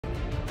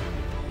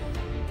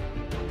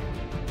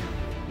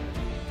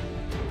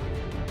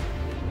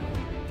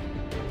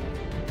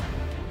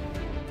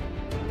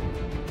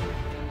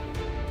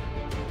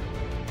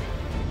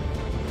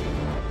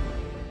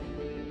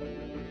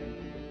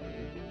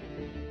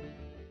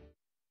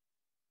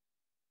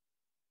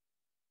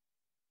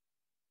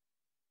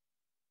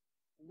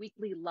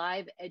weekly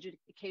live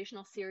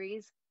educational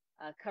series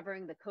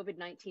covering the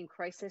COVID-19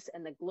 crisis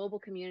and the global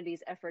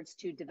community's efforts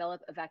to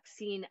develop a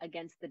vaccine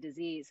against the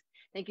disease.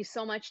 Thank you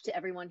so much to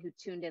everyone who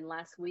tuned in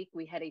last week.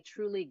 We had a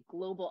truly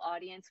global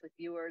audience with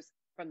viewers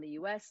from the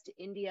US to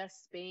India,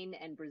 Spain,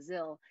 and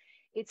Brazil.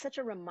 It's such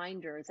a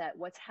reminder that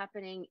what's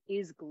happening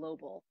is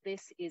global.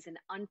 This is an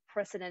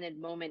unprecedented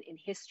moment in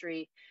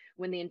history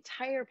when the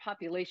entire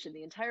population,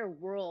 the entire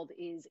world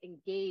is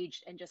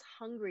engaged and just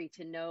hungry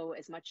to know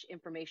as much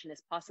information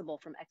as possible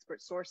from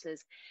expert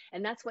sources.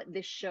 And that's what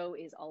this show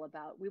is all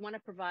about. We want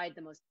to provide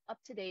the most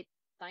up-to-date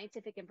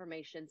scientific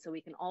information so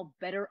we can all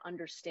better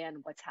understand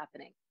what's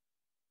happening.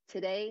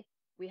 Today,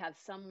 we have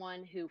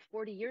someone who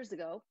 40 years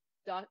ago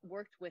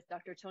worked with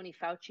Dr. Tony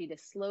Fauci to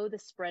slow the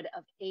spread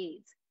of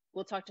AIDS.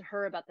 We'll talk to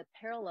her about the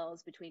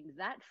parallels between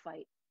that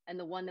fight and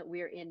the one that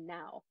we're in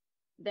now.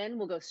 Then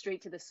we'll go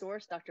straight to the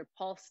source. Dr.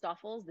 Paul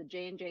Stoffels, the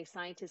J&J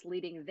scientist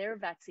leading their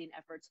vaccine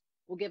efforts,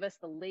 will give us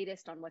the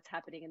latest on what's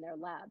happening in their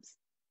labs.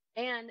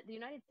 And the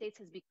United States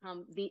has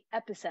become the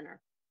epicenter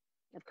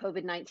of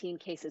COVID-19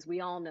 cases.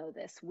 We all know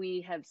this.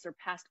 We have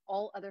surpassed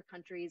all other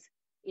countries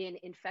in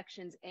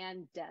infections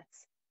and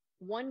deaths.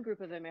 One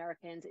group of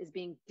Americans is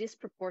being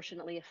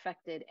disproportionately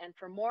affected. And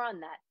for more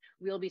on that,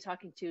 we'll be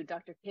talking to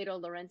Dr. Cato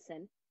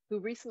Laurencin, who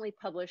recently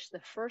published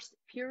the first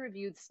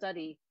peer-reviewed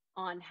study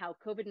on how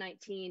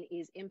COVID-19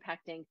 is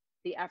impacting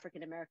the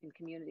African-American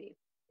community.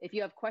 If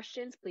you have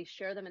questions, please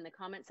share them in the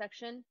comment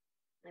section,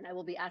 and I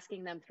will be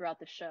asking them throughout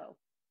the show.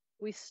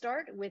 We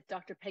start with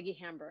Dr. Peggy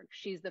Hamburg.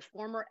 She's the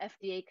former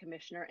FDA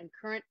commissioner and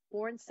current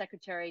foreign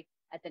secretary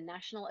at the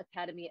National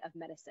Academy of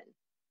Medicine.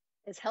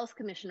 As health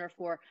commissioner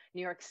for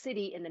New York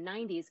City in the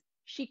 90s,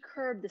 she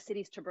curbed the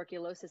city's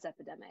tuberculosis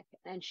epidemic,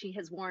 and she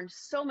has worn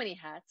so many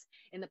hats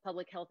in the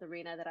public health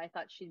arena that I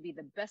thought she'd be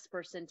the best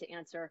person to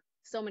answer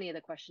so many of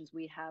the questions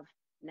we have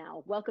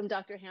now. Welcome,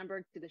 Dr.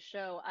 Hamburg, to the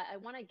show. I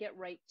want to get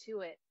right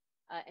to it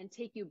and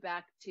take you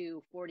back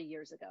to 40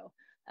 years ago.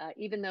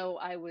 Even though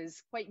I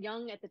was quite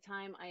young at the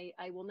time,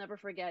 I will never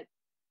forget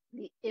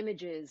the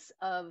images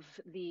of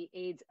the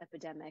AIDS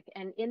epidemic.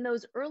 And in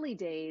those early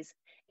days,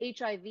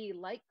 HIV,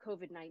 like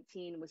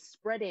COVID-19, was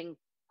spreading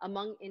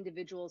among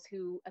individuals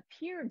who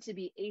appeared to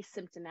be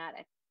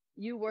asymptomatic.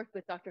 You worked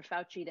with Dr.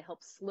 Fauci to help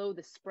slow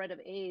the spread of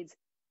AIDS.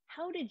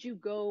 How did you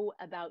go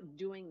about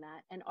doing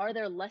that? And are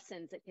there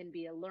lessons that can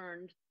be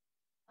learned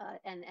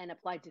and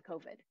applied to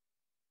COVID?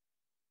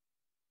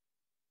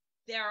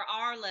 There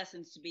are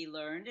lessons to be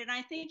learned, and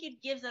I think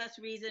it gives us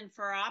reason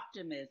for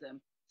optimism.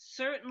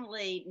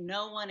 Certainly,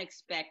 no one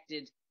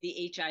expected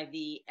the HIV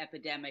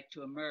epidemic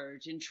to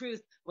emerge. In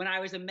truth, when I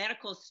was a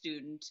medical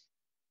student,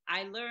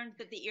 I learned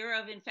that the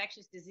era of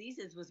infectious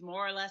diseases was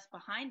more or less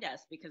behind us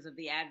because of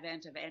the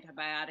advent of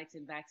antibiotics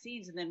and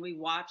vaccines. And then we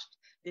watched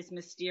this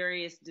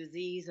mysterious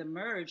disease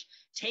emerge,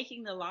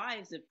 taking the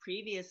lives of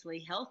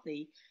previously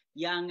healthy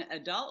young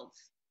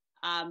adults.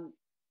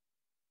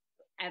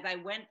 As I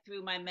went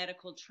through my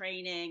medical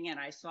training and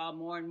I saw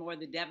more and more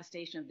the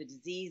devastation of the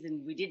disease,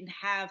 and we didn't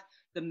have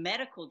the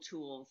medical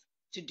tools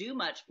to do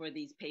much for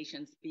these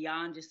patients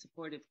beyond just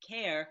supportive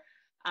care,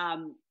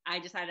 I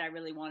decided I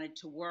really wanted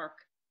to work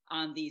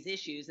on these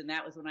issues. And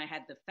that was when I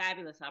had the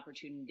fabulous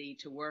opportunity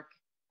to work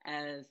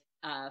as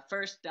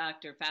first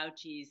Dr.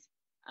 Fauci's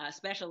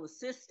special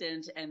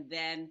assistant, and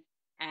then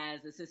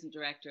as assistant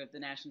director of the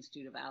National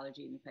Institute of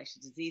Allergy and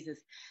Infectious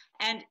Diseases.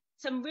 And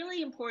some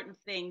really important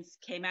things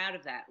came out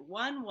of that.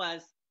 One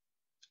was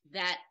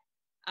that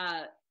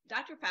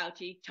Dr.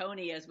 Fauci,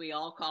 Tony as we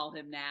all call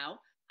him now,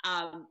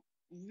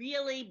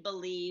 really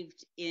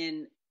believed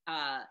in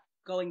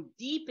going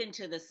deep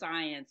into the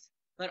science,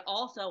 but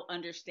also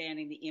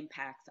understanding the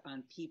impacts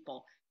on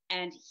people.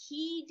 And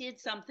he did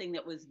something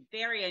that was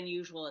very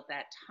unusual at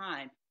that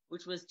time,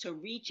 which was to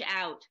reach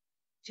out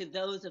to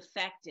those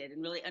affected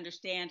and really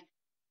understand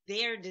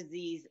their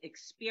disease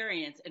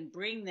experience and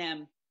bring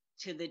them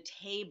to the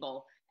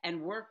table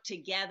and work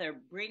together,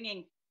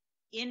 bringing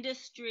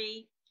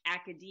industry,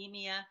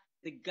 academia,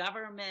 the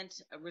government,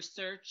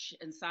 research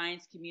and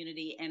science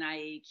community,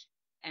 NIH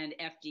and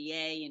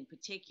FDA in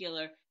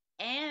particular,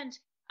 and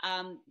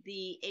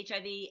the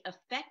HIV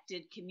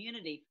affected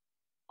community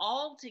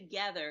all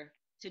together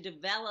to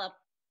develop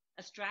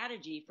a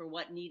strategy for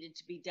what needed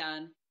to be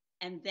done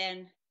and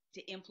then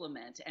to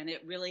implement. And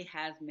it really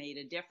has made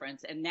a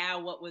difference. And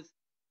now what was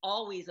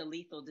always a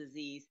lethal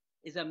disease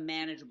is a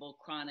manageable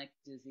chronic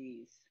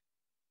disease.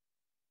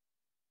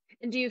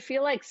 And do you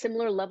feel like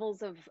similar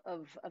levels of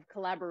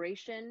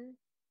collaboration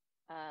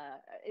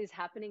is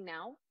happening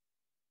now?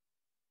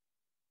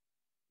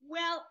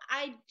 Well,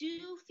 I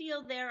do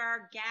feel there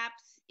are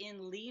gaps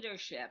in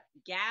leadership,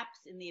 gaps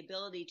in the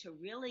ability to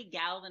really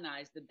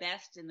galvanize the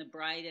best and the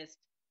brightest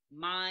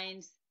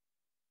minds,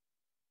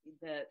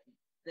 the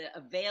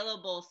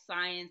available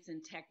science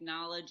and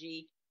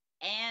technology,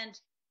 and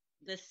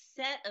the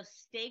set of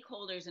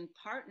stakeholders and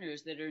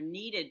partners that are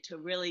needed to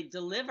really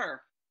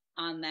deliver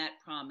on that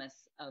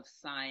promise of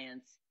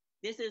science.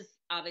 This is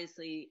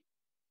obviously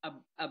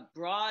a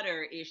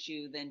broader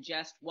issue than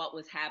just what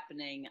was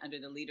happening under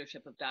the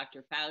leadership of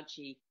Dr.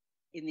 Fauci.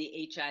 in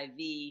the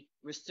HIV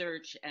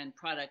research and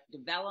product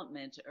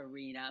development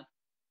arena,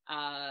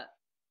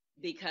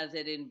 because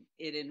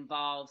it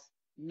involves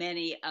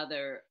many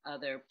other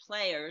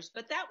players.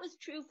 But that was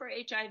true for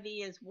HIV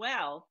as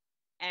well.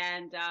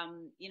 And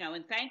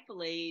and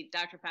thankfully,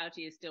 Dr.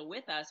 Fauci is still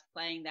with us,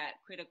 playing that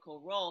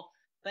critical role.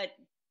 But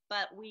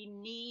we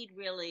need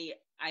really,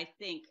 I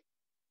think,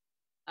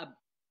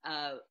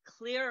 a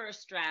clearer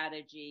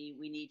strategy.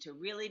 We need to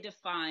really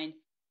define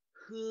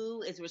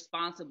who is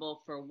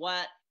responsible for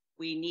what.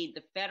 We need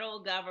the federal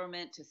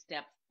government to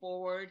step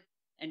forward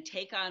and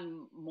take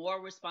on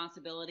more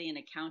responsibility and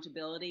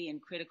accountability in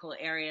critical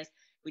areas.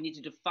 We need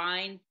to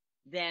define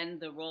then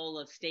the role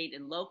of state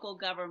and local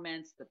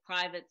governments, the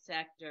private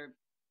sector,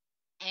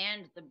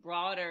 and the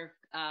broader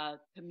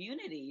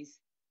communities,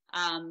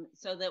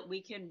 so that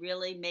we can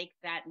really make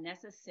that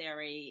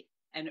necessary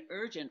and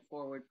urgent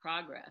forward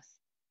progress.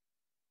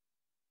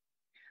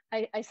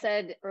 I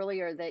said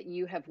earlier that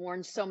you have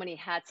worn so many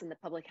hats in the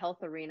public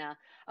health arena.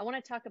 I want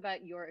to talk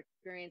about your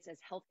experience as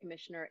health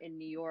commissioner in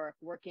New York,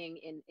 working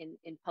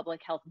in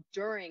public health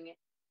during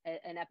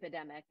an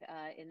epidemic.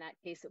 In that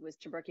case, it was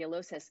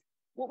tuberculosis.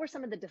 What were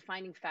some of the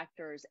defining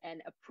factors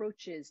and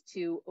approaches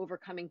to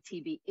overcoming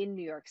TB in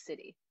New York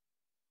City?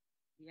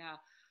 Yeah.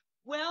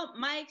 Well,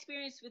 my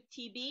experience with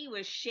TB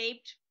was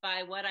shaped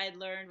by what I'd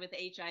learned with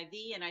HIV,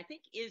 and I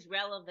think is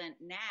relevant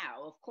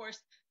now. Of course,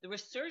 the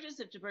resurgence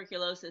of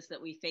tuberculosis that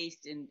we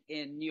faced in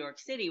New York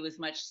City was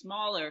much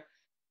smaller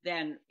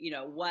than,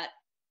 what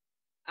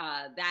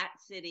that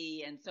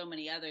city and so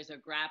many others are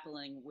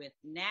grappling with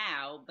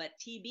now. But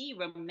TB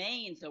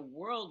remains a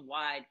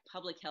worldwide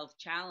public health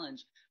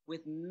challenge,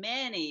 with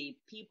many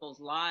people's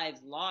lives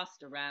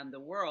lost around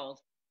the world.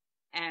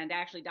 And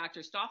actually,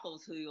 Dr.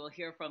 Stoffels, who you'll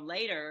hear from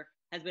later,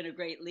 has been a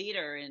great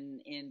leader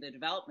in the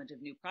development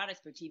of new products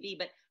for TB.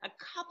 But a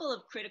couple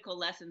of critical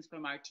lessons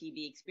from our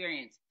TB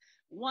experience.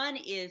 One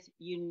is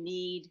you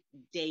need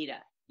data.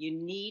 You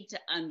need to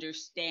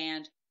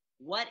understand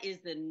what is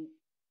the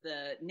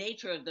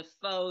nature of the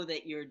foe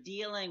that you're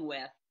dealing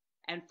with.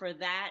 And for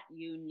that,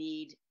 you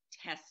need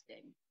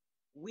testing.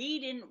 We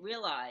didn't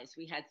realize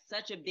we had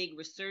such a big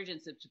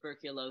resurgence of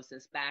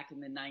tuberculosis back in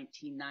the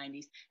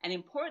 1990s. And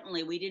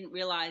importantly, we didn't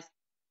realize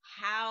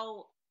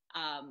how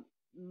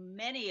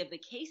many of the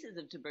cases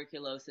of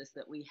tuberculosis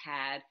that we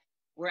had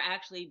were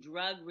actually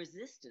drug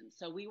resistant.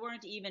 So we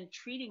weren't even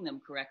treating them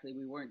correctly.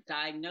 We weren't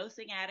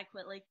diagnosing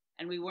adequately,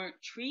 and we weren't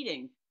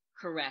treating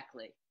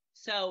correctly.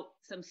 So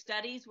some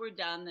studies were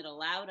done that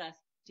allowed us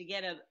to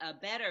get a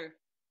better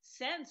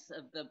sense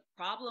of the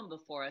problem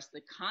before us,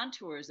 the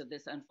contours of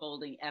this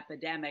unfolding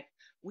epidemic.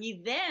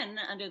 We then,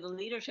 under the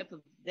leadership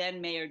of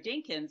then Mayor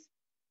Dinkins,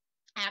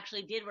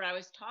 actually did what I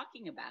was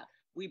talking about.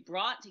 We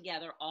brought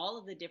together all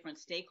of the different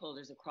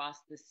stakeholders across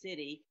the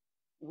city.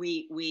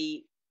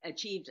 We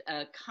achieved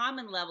a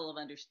common level of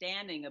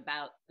understanding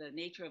about the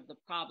nature of the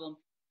problem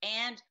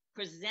and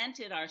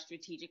presented our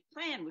strategic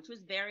plan, which was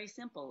very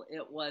simple.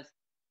 It was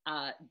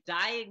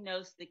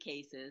diagnose the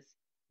cases,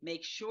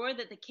 make sure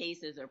that the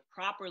cases are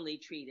properly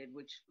treated,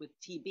 which with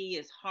TB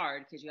is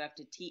hard because you have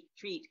to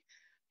treat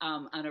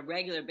on a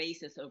regular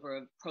basis over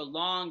a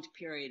prolonged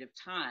period of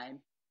time.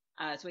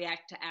 So we had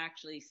to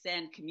actually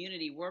send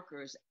community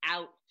workers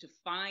out to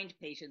find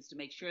patients to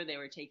make sure they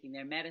were taking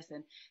their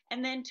medicine,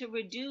 and then to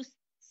reduce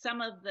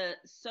some of the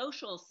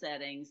social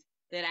settings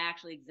that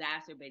actually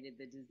exacerbated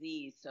the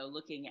disease. So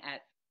looking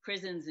at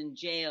prisons and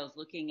jails,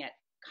 looking at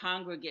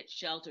congregate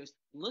shelters,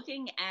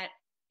 looking at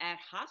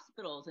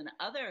hospitals and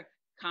other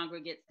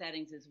congregate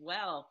settings as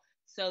well,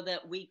 so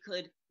that we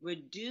could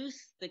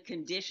reduce the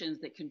conditions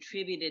that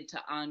contributed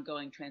to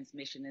ongoing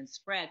transmission and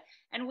spread.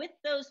 And with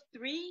those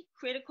three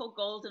critical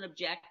goals and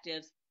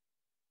objectives,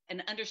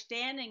 an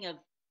understanding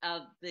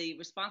of the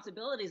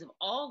responsibilities of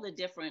all the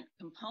different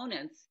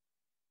components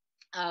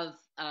of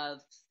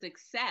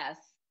success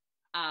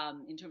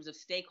in terms of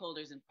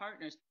stakeholders and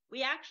partners,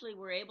 we actually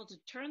were able to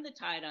turn the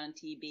tide on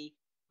TB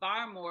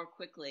far more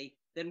quickly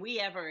than we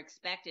ever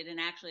expected. And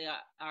actually,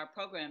 our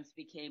programs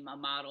became a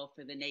model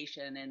for the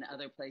nation and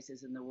other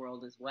places in the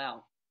world as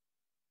well.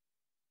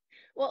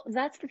 Well,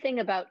 that's the thing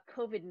about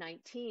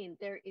COVID-19.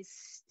 There is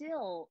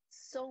still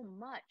so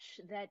much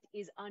that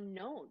is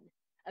unknown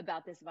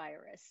about this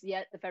virus.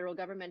 Yet the federal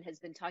government has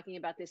been talking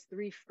about this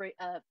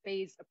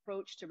three-phase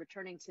approach to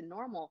returning to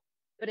normal.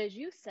 But as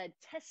you said,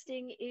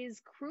 testing is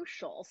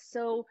crucial.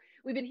 So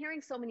we've been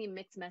hearing so many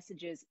mixed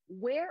messages.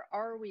 Where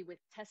are we with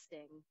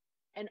testing?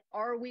 And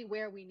are we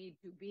where we need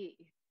to be?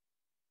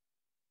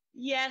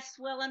 Yes,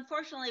 well,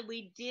 unfortunately,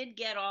 we did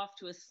get off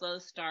to a slow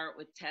start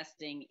with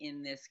testing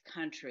in this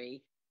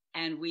country.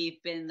 And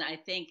we've been, I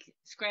think,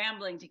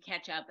 scrambling to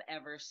catch up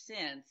ever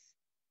since.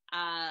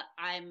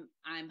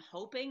 I'm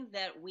hoping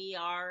that we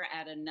are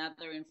at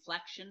another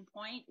inflection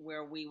point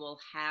where we will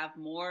have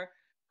more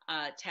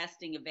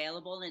testing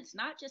available. And it's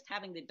not just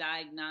having the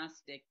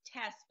diagnostic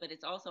tests, but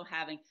it's also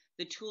having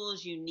the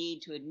tools you need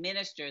to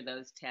administer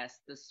those tests,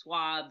 the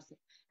swabs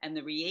and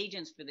the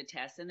reagents for the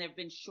tests. And there have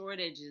been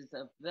shortages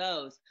of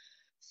those.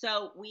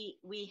 So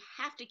we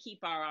have to keep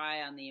our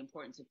eye on the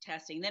importance of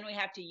testing. Then we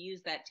have to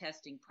use that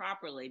testing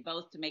properly,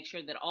 both to make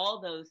sure that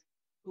all those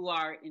who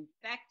are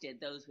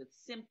infected, those with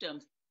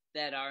symptoms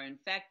that are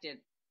infected,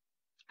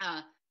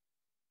 uh,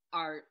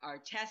 are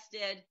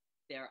tested,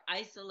 they're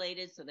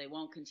isolated so they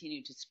won't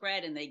continue to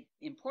spread, and they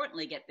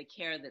importantly get the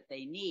care that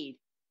they need.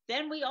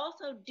 Then we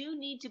also do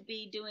need to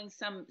be doing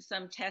some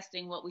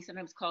testing, what we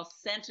sometimes call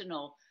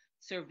sentinel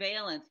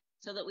surveillance,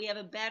 so that we have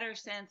a better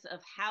sense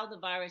of how the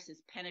virus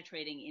is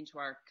penetrating into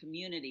our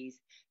communities,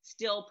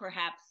 still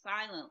perhaps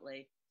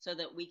silently, so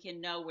that we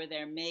can know where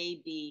there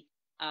may be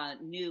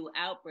new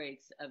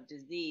outbreaks of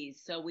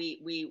disease. So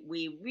we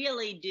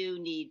really do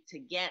need to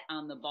get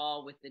on the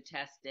ball with the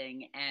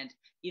testing. And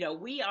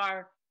we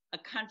are a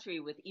country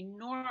with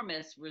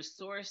enormous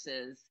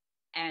resources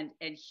and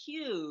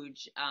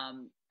huge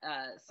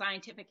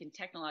scientific and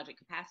technological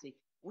capacity.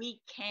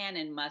 We can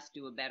and must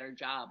do a better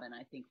job, and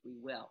I think we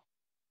will.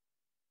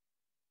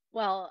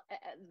 Well,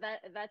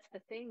 that's the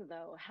thing,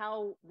 though.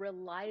 How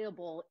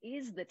reliable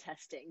is the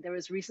testing? There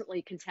was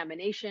recently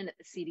contamination at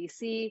the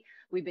CDC.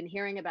 We've been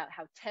hearing about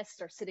how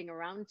tests are sitting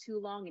around too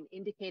long and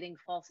indicating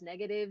false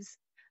negatives.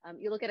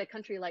 You look at a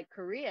country like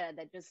Korea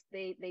that just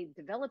they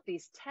developed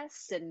these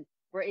tests and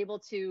were able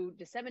to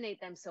disseminate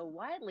them so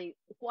widely.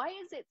 Why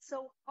is it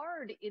so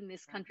hard in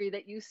this country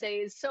that you say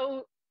is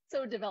so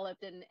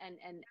developed and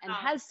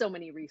has so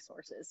many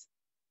resources?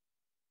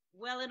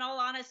 Well, in all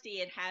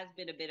honesty, it has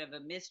been a bit of a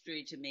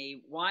mystery to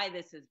me why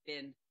this has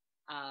been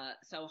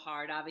so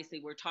hard. Obviously,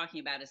 we're talking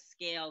about a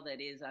scale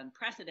that is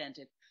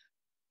unprecedented,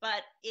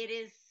 but it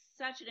is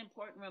such an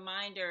important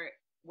reminder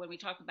when we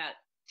talk about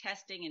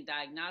testing and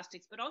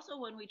diagnostics, but also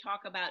when we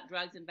talk about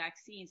drugs and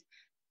vaccines,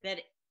 that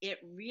it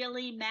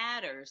really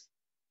matters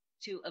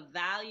to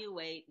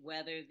evaluate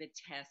whether the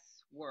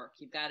tests work.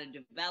 You've got to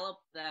develop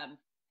them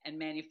and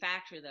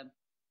manufacture them,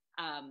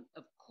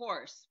 of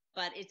course,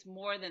 but it's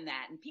more than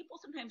that. And people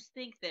sometimes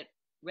think that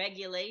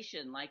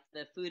regulation, like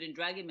the Food and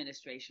Drug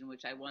Administration,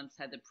 which I once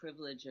had the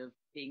privilege of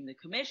being the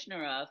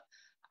commissioner of,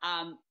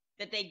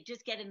 that they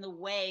just get in the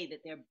way,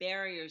 that they're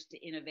barriers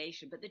to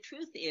innovation. But the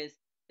truth is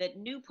that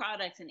new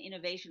products and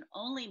innovation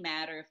only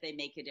matter if they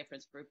make a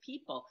difference for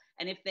people.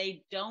 And if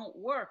they don't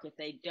work, if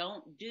they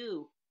don't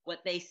do what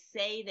they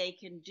say they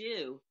can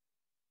do,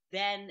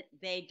 then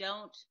they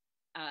don't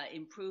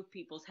improve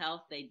people's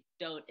health. They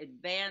don't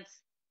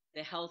advance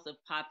the health of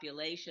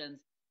populations.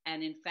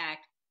 And in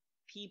fact,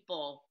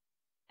 people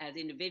as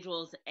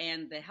individuals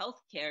and the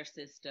healthcare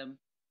system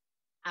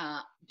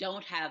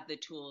don't have the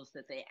tools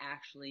that they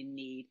actually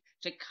need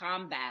to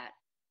combat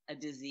a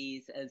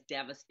disease as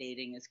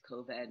devastating as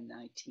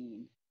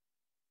COVID-19.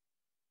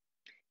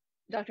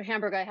 Dr.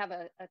 Hamburg, I have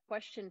a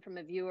question from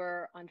a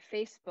viewer on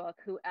Facebook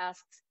who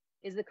asks,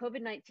 is the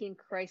COVID-19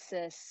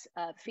 crisis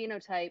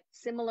phenotype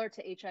similar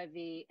to HIV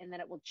in that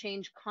it will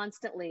change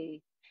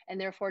constantly, and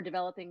therefore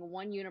developing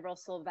one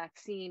universal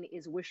vaccine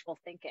is wishful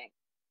thinking?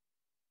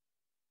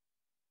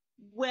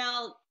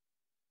 Well,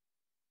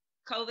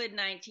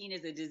 COVID-19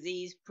 is a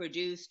disease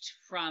produced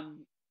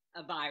from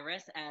a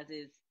virus, as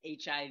is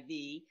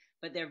HIV,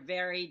 but they're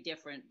very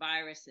different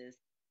viruses.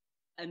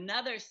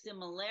 Another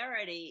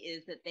similarity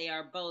is that they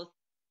are both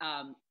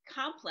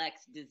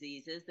complex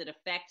diseases that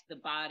affect the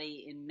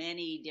body in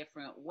many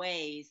different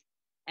ways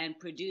and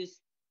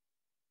produce,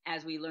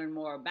 as we learn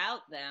more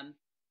about them,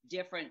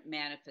 different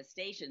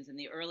manifestations. In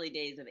the early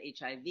days of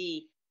HIV,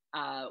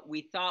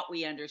 we thought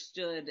we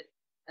understood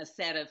a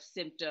set of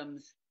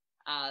symptoms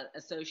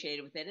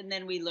associated with it, and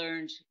then we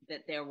learned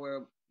that there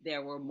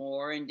were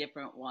more and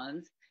different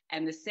ones.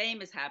 And the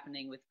same is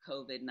happening with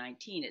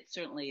COVID-19. It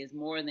certainly is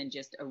more than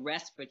just a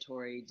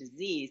respiratory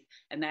disease,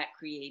 and that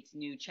creates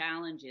new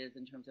challenges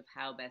in terms of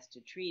how best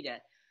to treat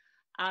it.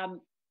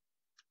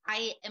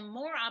 I am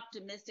more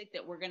optimistic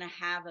that we're going to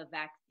have a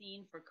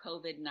vaccine for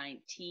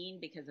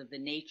COVID-19 because of the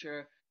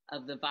nature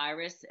of the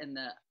virus and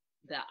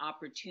the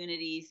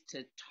opportunities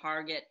to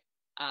target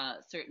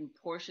certain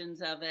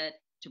portions of it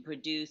to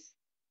produce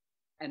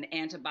an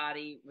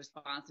antibody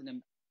response and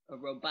a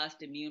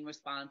robust immune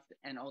response,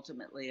 and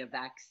ultimately a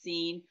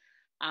vaccine.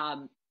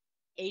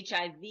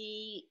 HIV,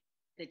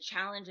 the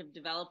challenge of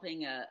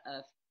developing a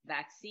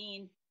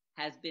vaccine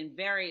has been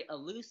very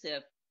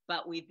elusive,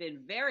 but we've been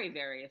very,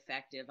 very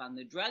effective on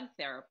the drug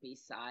therapy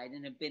side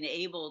and have been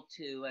able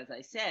to, as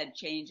I said,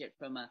 change it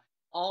from a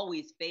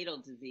always fatal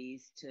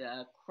disease to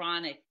a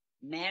chronic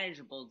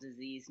manageable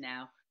disease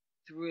now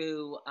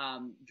through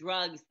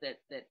drugs that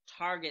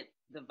target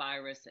the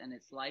virus and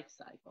its life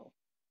cycle.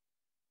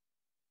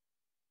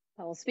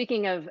 Well,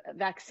 speaking of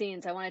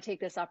vaccines, I want to take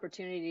this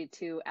opportunity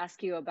to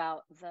ask you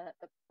about the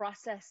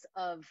process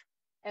of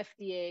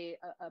FDA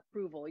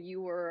approval.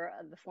 You were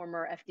the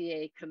former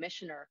FDA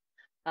commissioner.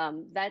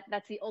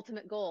 That's the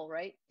ultimate goal,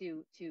 right?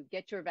 To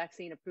get your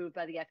vaccine approved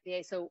by the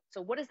FDA. So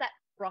what does that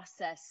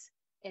process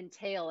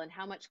entail, and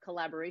how much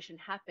collaboration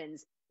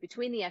happens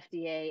between the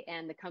FDA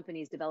and the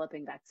companies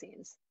developing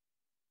vaccines?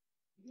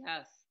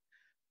 Yes.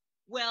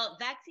 Well,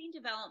 vaccine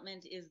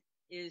development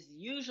is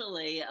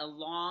usually a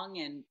long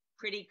and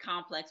pretty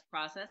complex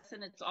process,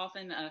 and it's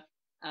often a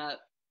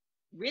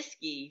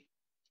risky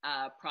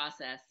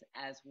process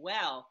as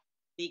well,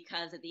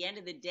 because at the end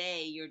of the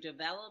day, you're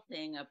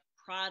developing a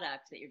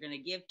product that you're going to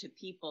give to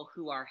people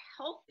who are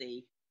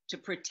healthy to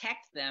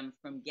protect them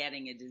from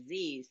getting a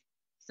disease.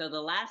 So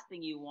the last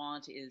thing you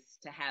want is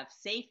to have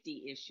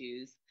safety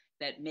issues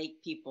that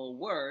make people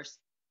worse.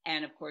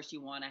 And of course,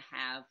 you want to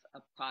have a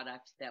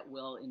product that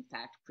will, in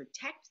fact,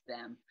 protect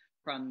them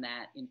from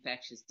that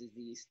infectious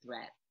disease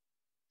threat.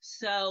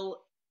 So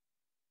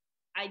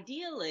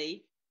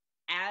ideally,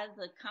 as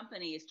a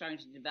company is starting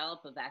to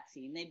develop a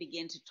vaccine, they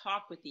begin to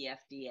talk with the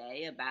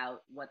FDA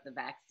about what the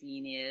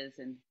vaccine is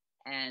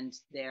and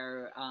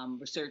their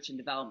research and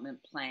development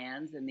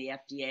plans. And the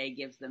FDA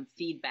gives them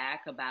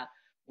feedback about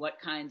what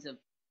kinds of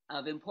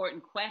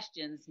important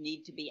questions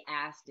need to be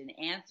asked and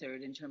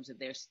answered in terms of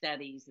their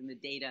studies and the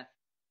data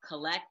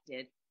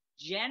collected.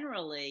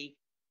 Generally,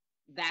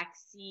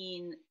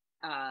 vaccine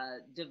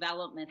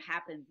development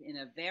happens in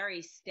a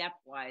very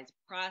stepwise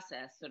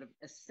process, sort of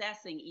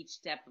assessing each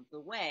step of the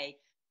way,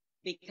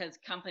 because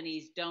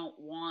companies don't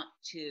want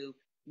to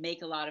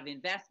make a lot of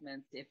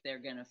investments if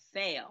they're going to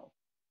fail.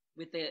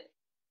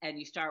 And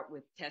you start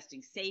with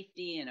testing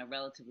safety in a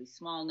relatively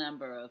small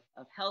number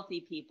of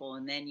healthy people,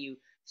 and then you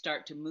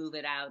start to move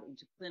it out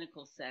into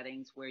clinical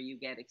settings where you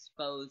get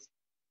exposed,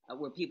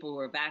 where people who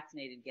are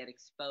vaccinated get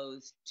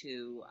exposed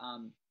to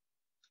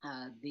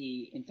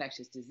the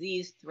infectious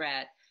disease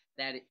threat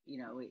that,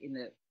 in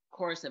the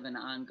course of an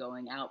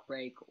ongoing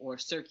outbreak or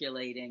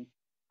circulating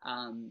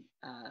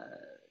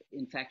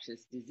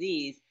infectious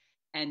disease,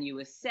 and you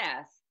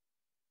assess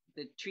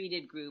the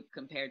treated group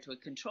compared to a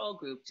control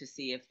group to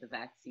see if the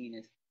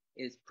vaccine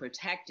is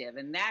protective.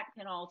 And that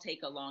can all take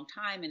a long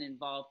time and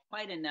involve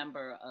quite a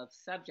number of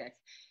subjects.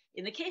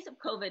 In the case of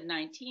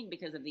COVID-19,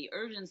 because of the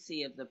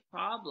urgency of the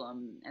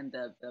problem and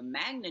the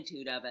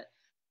magnitude of it,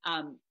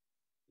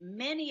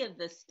 many of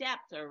the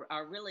steps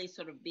are really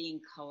sort of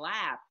being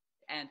collapsed,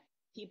 and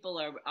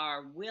people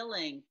are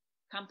willing,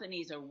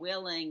 companies are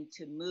willing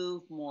to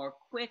move more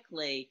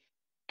quickly.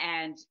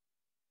 And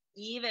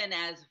even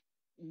as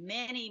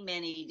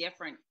many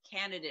different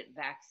candidate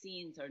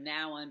vaccines are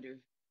now under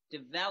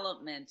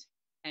development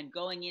and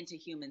going into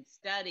human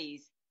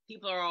studies,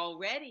 people are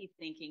already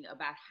thinking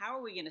about how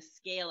are we going to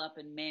scale up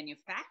and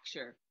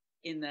manufacture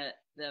in the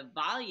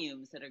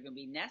volumes that are going to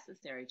be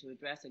necessary to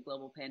address a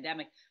global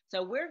pandemic.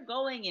 So we're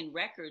going in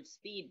record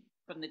speed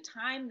from the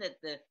time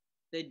that the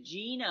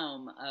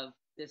genome of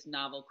this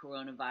novel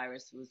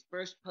coronavirus was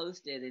first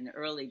posted in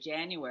early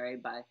January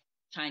by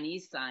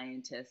Chinese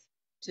scientists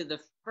to the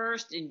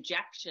first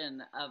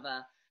injection of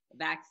a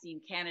vaccine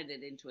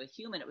candidate into a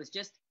human. It was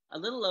just a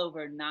little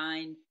over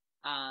 9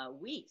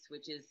 weeks,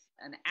 which is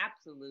an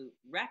absolute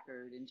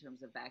record in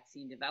terms of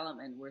vaccine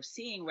development. We're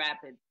seeing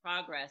rapid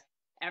progress.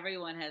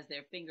 Everyone has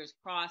their fingers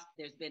crossed.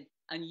 There's been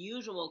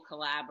unusual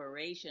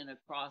collaboration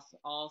across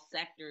all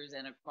sectors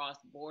and across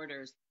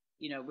borders.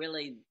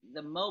 Really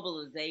the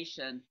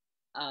mobilization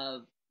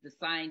of the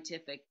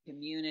scientific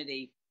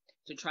community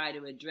to try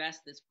to address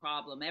this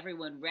problem.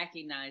 Everyone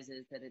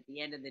recognizes that at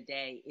the end of the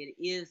day, it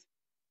is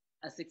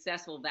a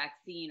successful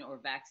vaccine or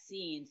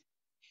vaccines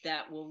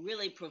that will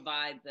really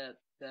provide the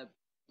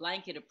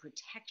blanket of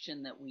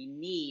protection that we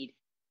need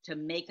to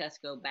make us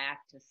go back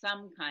to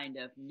some kind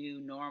of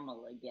new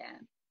normal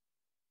again.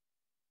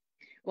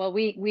 Well,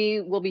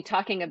 we will be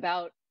talking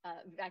about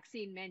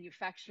vaccine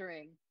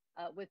manufacturing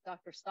with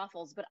Dr.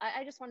 Stoffels, but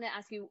I just wanted to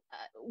ask you,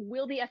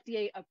 will the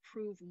FDA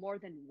approve more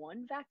than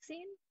one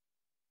vaccine?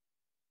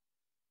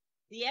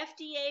 The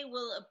FDA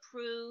will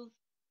approve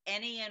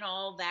any and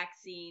all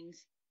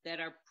vaccines that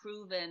are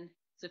proven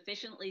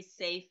sufficiently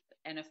safe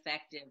and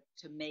effective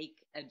to make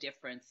a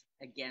difference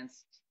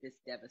against this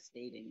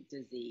devastating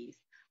disease.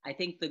 I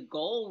think the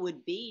goal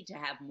would be to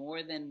have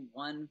more than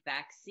one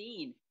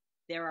vaccine.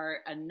 There are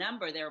a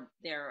number, there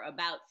are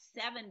about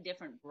 7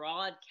 different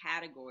broad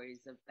categories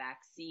of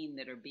vaccine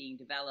that are being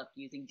developed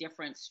using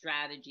different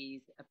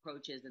strategies,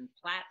 approaches, and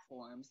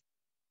platforms.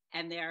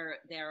 And there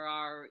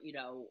are,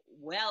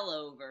 well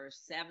over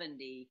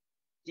 70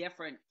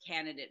 different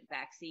candidate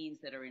vaccines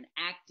that are in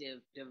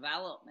active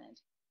development.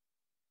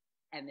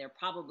 And there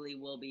probably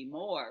will be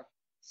more.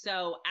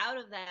 So out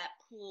of that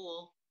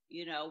pool,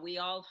 we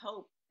all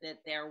hope that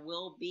there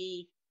will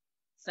be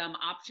some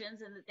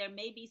options and that there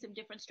may be some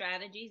different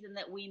strategies, and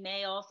that we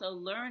may also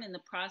learn in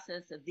the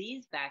process of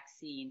these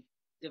vaccine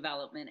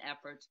development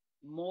efforts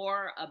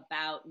more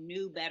about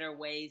new, better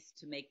ways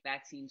to make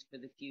vaccines for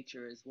the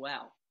future as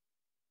well.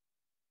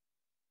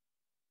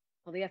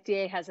 Well, the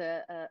FDA has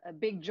a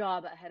big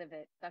job ahead of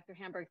it. Dr.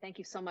 Hamburg, thank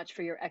you so much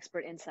for your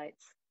expert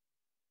insights.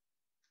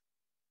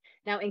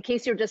 Now, in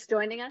case you're just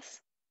joining us,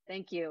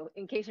 thank you.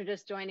 In case you're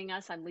just joining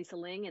us, I'm Lisa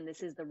Ling, and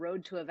this is The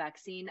Road to a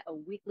Vaccine, a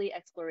weekly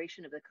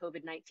exploration of the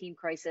COVID-19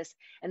 crisis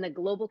and the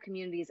global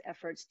community's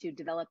efforts to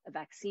develop a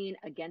vaccine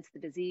against the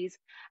disease.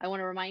 I want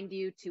to remind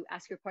you to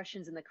ask your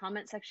questions in the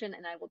comment section,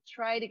 and I will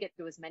try to get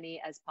to as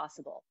many as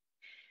possible.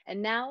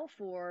 And now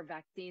for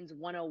Vaccines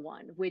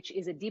 101, which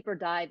is a deeper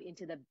dive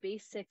into the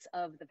basics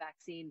of the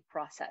vaccine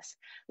process.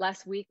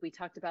 Last week, we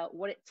talked about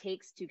what it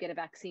takes to get a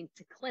vaccine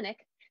to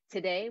clinic.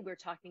 Today, we're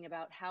talking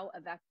about how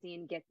a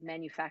vaccine gets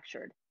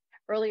manufactured.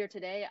 Earlier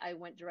today, I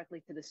went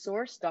directly to the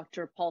source.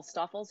 Dr. Paul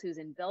Stoffels, who's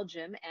in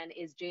Belgium and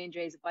is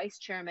J&J's vice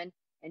chairman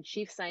and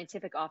chief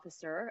scientific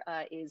officer,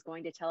 is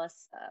going to tell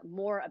us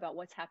more about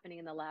what's happening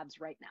in the labs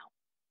right now.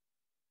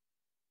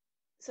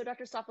 So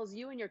Dr. Stoffels,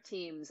 you and your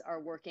teams are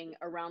working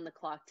around the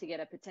clock to get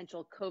a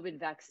potential COVID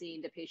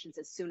vaccine to patients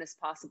as soon as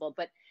possible,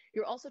 but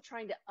you're also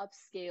trying to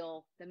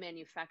upscale the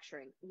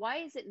manufacturing. Why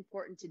is it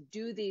important to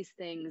do these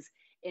things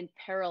in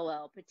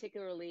parallel,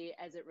 particularly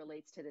as it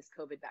relates to this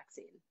COVID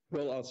vaccine?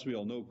 Well, as we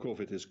all know,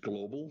 COVID is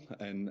global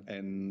and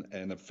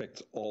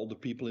affects all the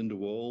people in the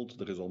world.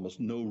 There is almost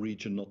no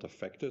region not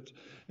affected.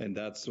 And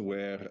that's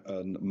where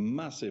a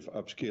massive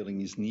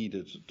upscaling is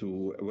needed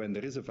to, when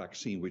there is a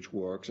vaccine which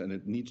works and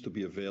it needs to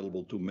be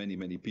available to many,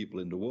 many people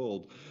in the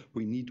world,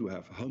 we need to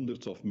have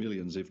hundreds of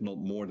millions, if not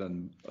more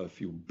than a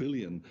few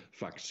billion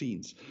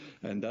vaccines.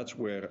 And that's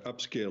where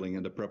upscaling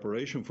and the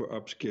preparation for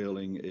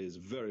upscaling is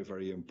very,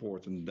 very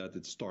important, that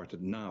it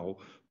started now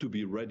to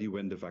be ready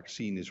when the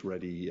vaccine is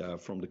ready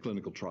from the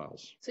clinical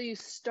trials. So you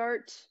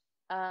start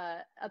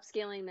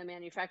upscaling the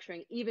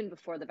manufacturing even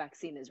before the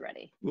vaccine is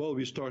ready? Well,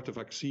 we start the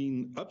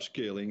vaccine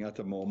upscaling at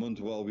the moment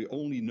while we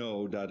only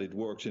know that it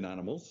works in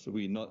animals.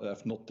 We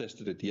have not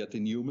tested it yet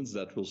in humans.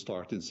 That will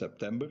start in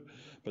September.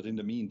 But in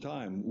the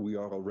meantime, we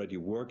are already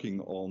working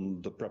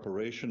on the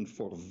preparation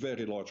for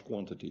very large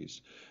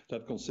quantities.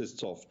 That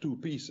consists of two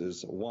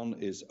pieces. One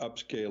is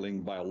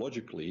upscaling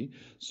biologically.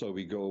 So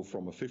we go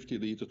from a 50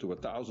 liter to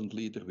 1,000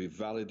 liter. We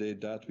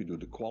validate that. We do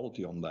the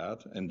quality on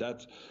that. And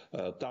that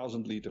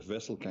 1,000 liter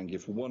vessel can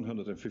give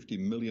 150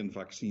 million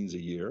vaccines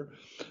a year.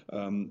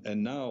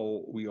 And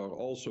now we are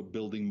also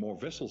building more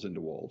vessels in the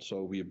world.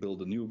 So we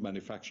build a new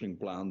manufacturing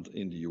plant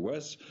in the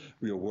US.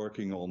 We are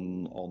working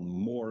on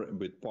more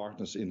with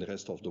partners in the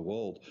rest of the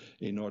world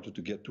in order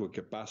to get to a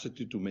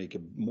capacity to make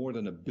more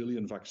than 1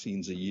 billion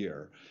vaccines a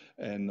year.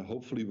 And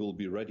hopefully we'll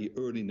be ready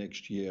early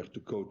next year to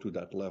go to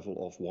that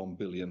level of 1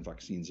 billion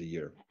vaccines a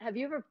year. Have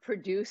you ever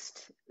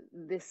produced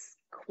this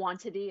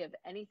quantity of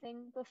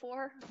anything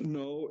before?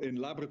 No, in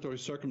laboratory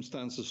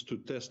circumstances to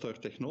test our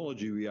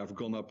technology, we have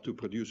gone up to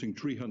producing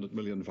 300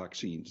 million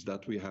vaccines.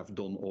 That we have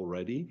done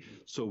already.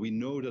 So we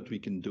know that we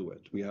can do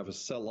it. We have a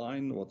cell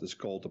line, what is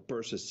called the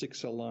Persis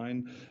 6 cell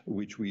line,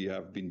 which we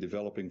have been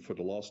developing for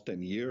the last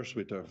 10 years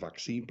with our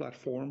vaccine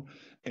platform.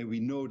 And we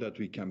know that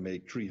we can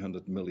make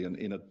 300 million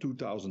in a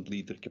 2,000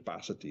 liter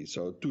capacity.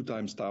 So 2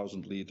 times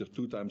 1,000 liter,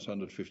 2 times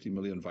 150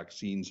 million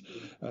vaccines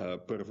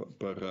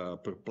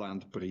per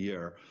plant per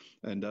year.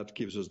 And that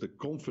gives us the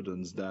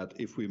confidence that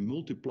if we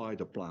multiply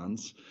the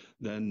plants,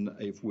 then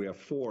if we have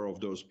 4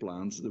 of those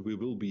plants, we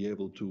will be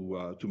able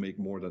to make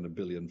more than 1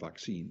 billion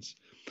vaccines.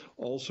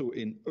 Also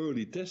in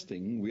early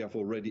testing, we have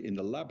already in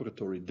the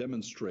laboratory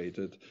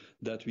demonstrated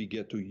that we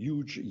get to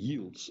huge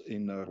yields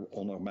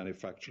on our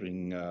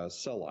manufacturing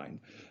cell line.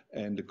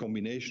 And the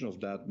combination of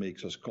that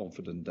makes us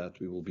confident that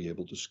we will be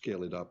able to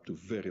scale it up to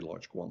very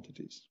large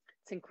quantities.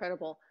 It's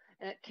incredible.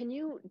 Can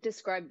you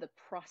describe the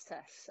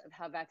process of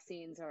how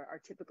vaccines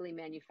are typically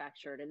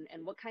manufactured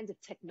and what kinds of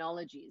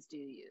technologies do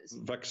you use?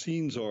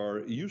 Vaccines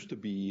used to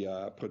be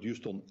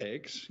produced on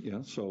eggs,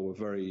 so a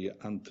very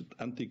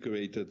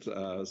antiquated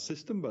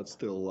system, but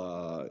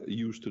still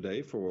used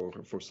today for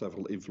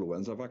several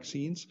influenza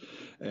vaccines.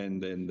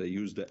 And then they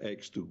use the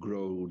eggs to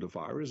grow the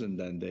virus, and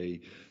then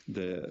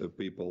the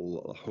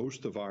people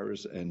host the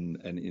virus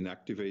and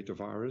inactivate the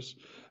virus.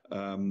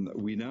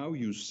 We now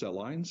use cell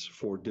lines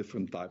for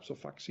different types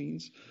of vaccines.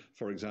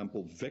 For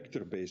example,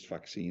 vector-based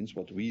vaccines,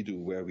 what we do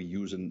where we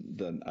use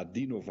an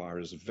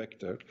adenovirus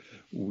vector,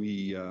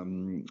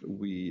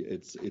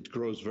 it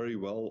grows very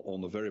well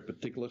on a very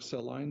particular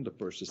cell line, the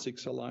Persis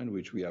 6 cell line,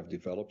 which we have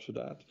developed for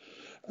that.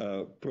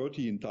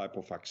 Protein type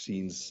of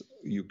vaccines,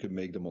 you can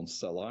make them on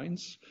cell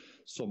lines.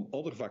 Some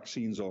other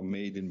vaccines are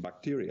made in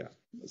bacteria.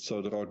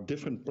 So there are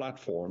different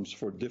platforms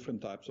for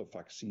different types of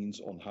vaccines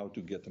on how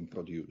to get them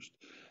produced.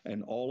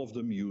 And all of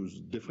them use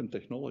different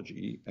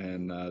technology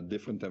and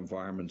different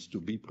environments to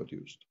be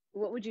produced.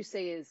 What would you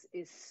say is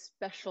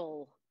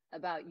special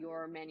about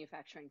your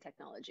manufacturing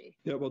technology?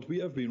 Yeah, what we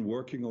have been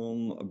working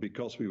on,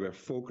 because we were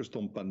focused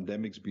on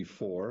pandemics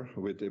before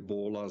with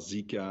Ebola,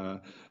 Zika,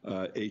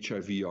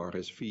 HIV,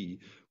 RSV,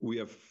 we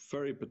have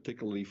very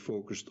particularly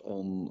focused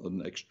on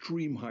an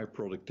extreme high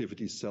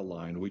productivity cell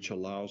line, which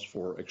allows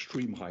for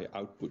extreme high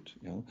output.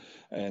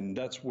 And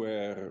that's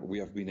where we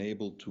have been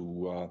able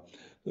to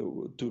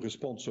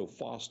respond so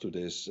fast to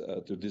this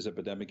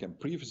epidemic and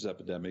previous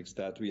epidemics,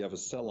 that we have a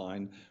cell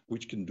line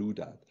which can do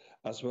that,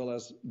 as well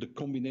as the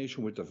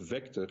combination with a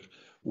vector,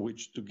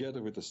 which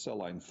together with the cell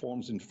line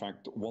forms, in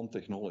fact, one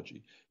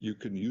technology. You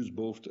can use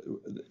both.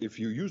 If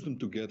you use them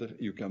together,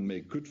 you can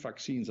make good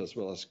vaccines as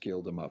well as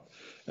scale them up.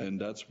 And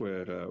that's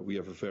where we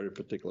have a very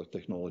particular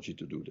technology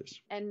to do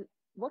this. And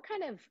what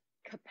kind of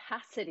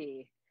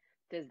capacity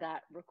does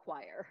that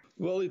require?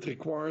 Well, it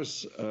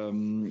requires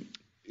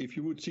if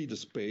you would see the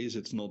space,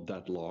 it's not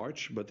that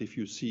large, but if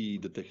you see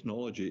the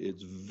technology,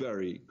 it's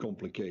very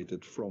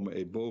complicated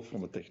both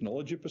from a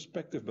technology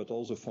perspective, but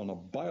also from a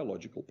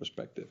biological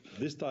perspective.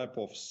 This type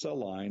of cell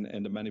line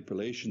and the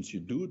manipulations you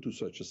do to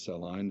such a cell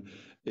line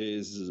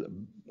is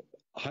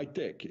high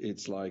tech.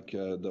 It's like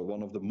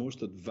one of the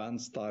most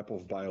advanced type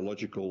of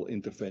biological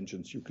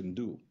interventions you can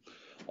do.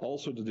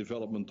 Also, the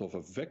development of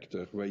a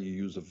vector where you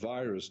use a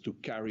virus to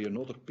carry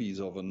another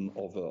piece of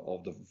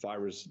the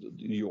virus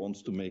you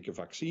want to make a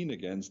vaccine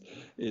against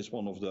is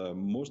one of the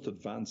most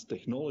advanced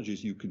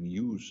technologies you can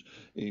use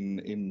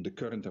in the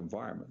current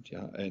environment.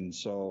 Yeah, and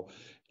so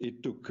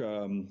it took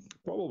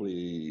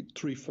probably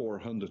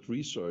 300-400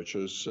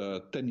 researchers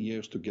 10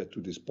 years to get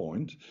to this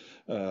point.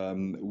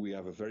 We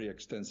have a very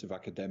extensive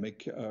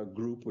academic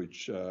group,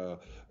 which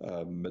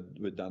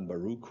with Dan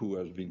Baruch, who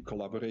has been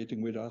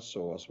collaborating with us,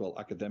 so as well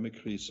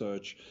academic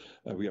research.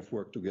 We have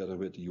worked together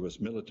with the US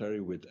military,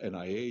 with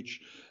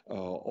NIH,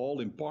 all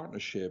in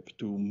partnership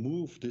to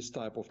move this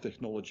type of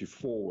technology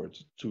forward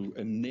to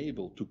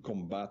enable to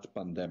combat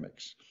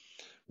pandemics.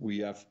 We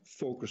have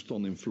focused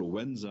on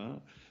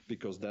influenza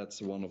because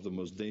that's one of the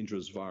most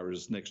dangerous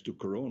viruses next to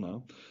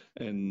corona,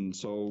 and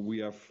so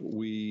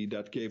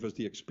that gave us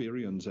the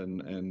experience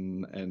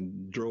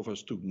and drove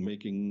us to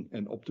making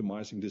and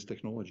optimizing this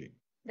technology.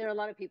 There are a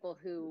lot of people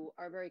who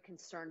are very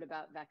concerned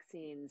about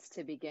vaccines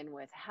to begin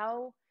with.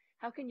 How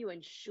can you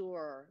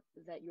ensure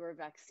that your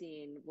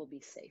vaccine will be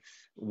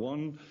safe?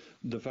 One,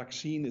 the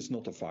vaccine is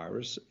not a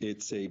virus.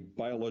 It's a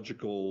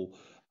biological,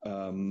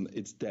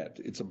 it's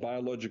dead. It's a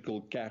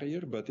biological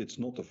carrier, but it's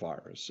not a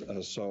virus.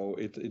 So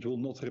it will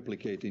not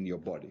replicate in your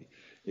body.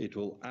 It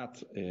will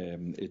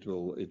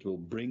it will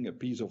bring a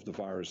piece of the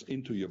virus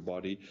into your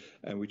body,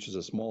 and which is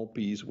a small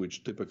piece,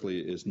 which typically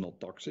is not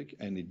toxic,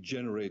 and it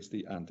generates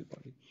the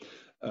antibody.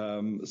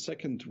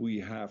 Second, we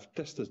have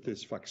tested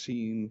this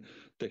vaccine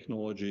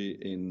technology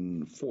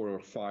in 4 or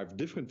 5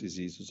 different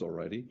diseases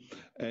already,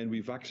 and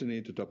we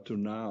vaccinated up to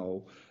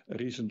now,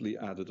 recently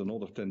added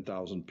another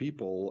 10,000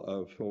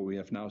 people, so we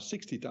have now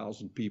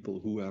 60,000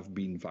 people who have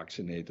been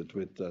vaccinated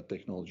with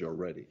technology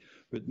already,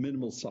 with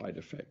minimal side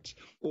effects.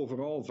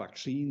 Overall,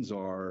 vaccines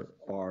are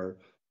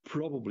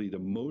probably the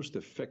most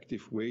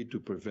effective way to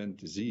prevent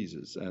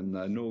diseases. And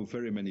I know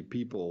very many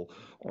people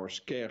are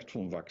scared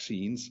from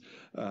vaccines,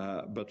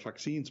 but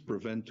vaccines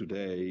prevent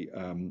today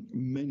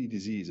many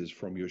diseases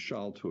from your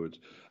childhood,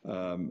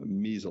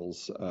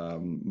 measles,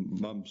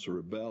 mumps,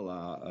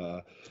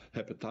 rubella,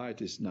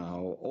 hepatitis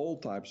now, all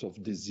types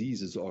of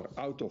diseases are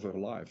out of our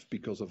life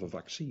because of a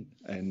vaccine.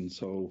 And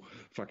so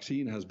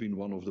vaccine has been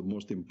one of the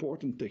most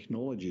important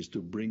technologies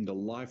to bring the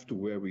life to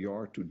where we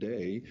are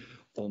today,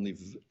 only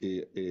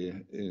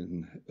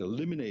in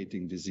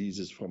eliminating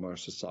diseases from our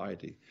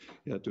society.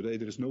 Yeah, today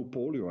there is no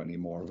polio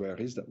anymore. Where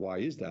is that? Why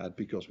is that?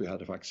 Because we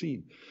had a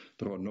vaccine.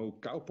 There are no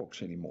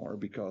cowpox anymore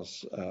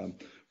because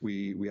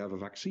we have a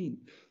vaccine.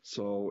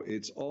 So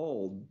it's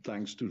all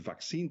thanks to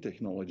vaccine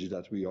technology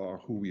that we are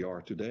who we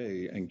are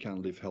today and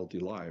can live healthy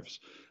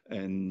lives.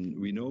 And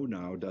we know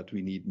now that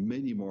we need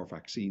many more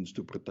vaccines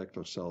to protect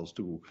ourselves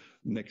to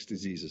next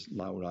diseases,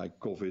 now like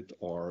COVID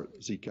or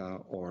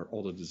Zika or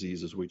other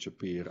diseases which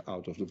appear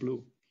out of the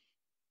blue.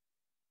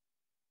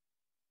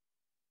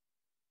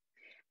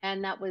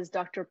 And that was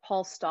Dr.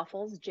 Paul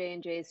Stoffels,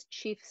 J&J's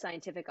Chief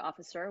Scientific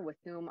Officer, with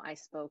whom I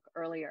spoke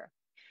earlier.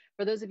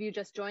 For those of you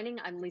just joining,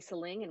 I'm Lisa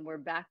Ling, and we're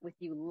back with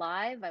you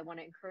live. I want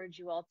to encourage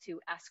you all to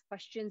ask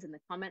questions in the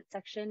comment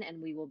section, and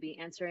we will be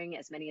answering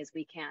as many as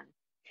we can.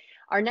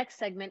 Our next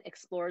segment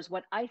explores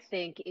what I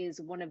think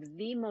is one of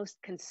the most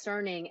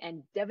concerning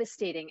and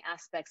devastating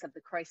aspects of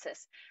the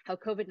crisis, how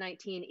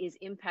COVID-19 is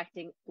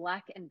impacting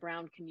Black and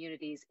Brown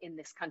communities in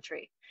this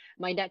country.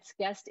 My next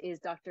guest is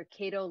Dr.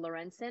 Cato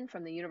Laurencin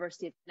from the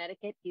University of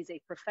Connecticut. He's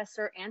a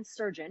professor and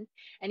surgeon,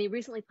 and he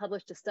recently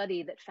published a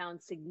study that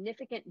found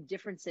significant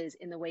differences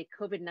in the way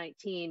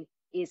COVID-19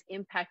 is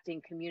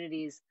impacting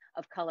communities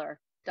of color.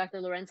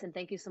 Dr. Laurencin,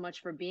 thank you so much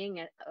for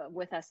being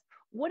with us.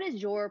 What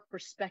is your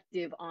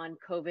perspective on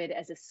COVID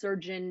as a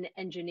surgeon,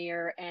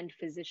 engineer, and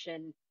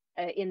physician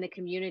in the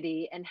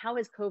community, and how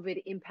has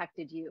COVID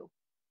impacted you?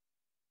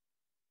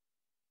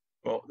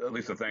 Well,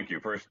 Lisa, thank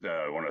you. First,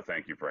 I want to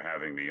thank you for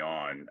having me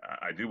on.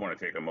 I do want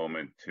to take a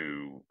moment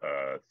to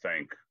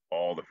thank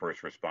all the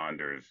first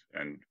responders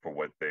and for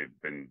what they've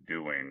been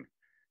doing,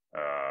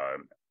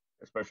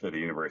 especially at the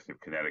University of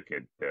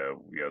Connecticut. They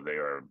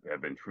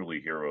have been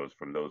truly heroes,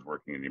 from those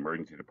working in the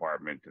emergency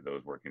department to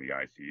those working in the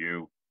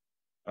ICU,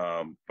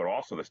 but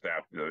also the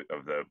staff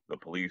of the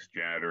police,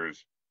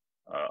 janitors,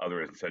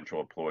 other essential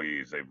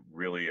employees. They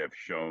really have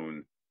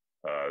shown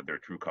their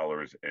true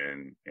colors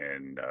in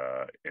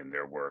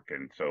their work,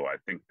 and so I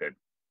think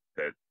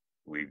that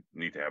we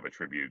need to have a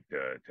tribute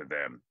to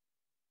them.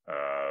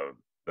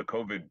 The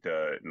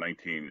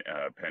COVID-19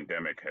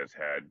 pandemic has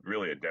had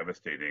really a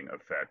devastating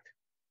effect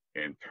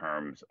in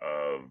terms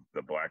of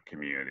the Black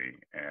community,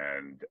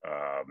 and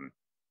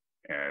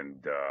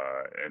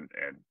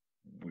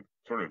we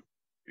sort of,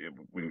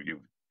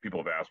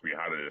 people have asked me,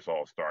 how did this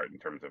all start in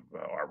terms of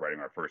writing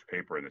our first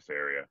paper in this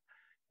area,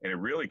 And it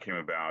really came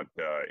about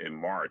in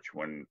March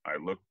when I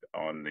looked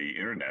on the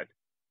internet.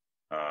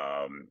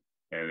 And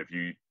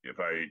if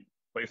I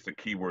place the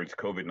keywords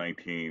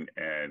COVID-19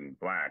 and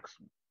Blacks,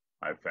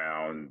 I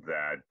found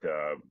that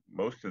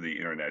most of the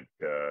internet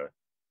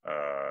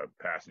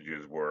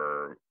passages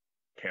were,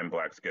 can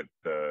Blacks get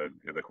the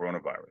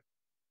coronavirus?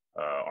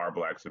 Are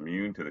Blacks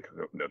immune to the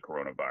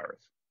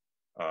coronavirus?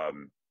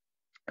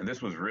 And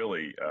this was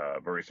really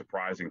very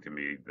surprising to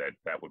me that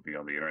that would be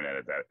on the internet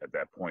at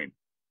that point,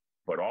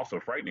 but also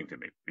frightening to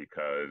me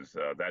because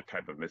that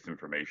type of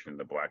misinformation in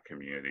the Black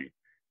community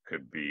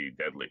could be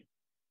deadly.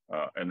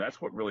 And that's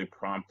what really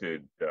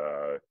prompted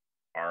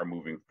our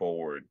moving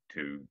forward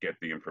to get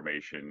the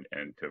information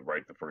and to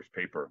write the first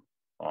paper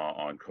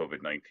on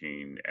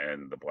COVID-19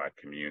 and the Black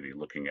community,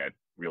 looking at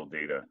real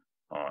data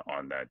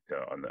on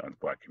the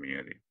Black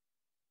community.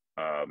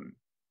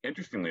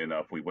 Interestingly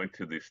enough, we went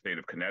to the state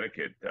of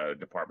Connecticut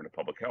Department of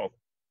Public Health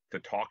to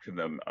talk to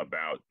them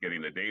about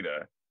getting the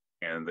data,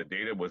 and the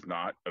data was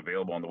not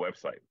available on the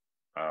website.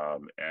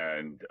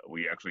 And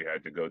we actually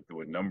had to go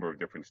through a number of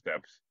different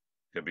steps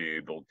to be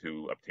able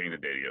to obtain the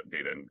data,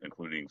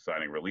 including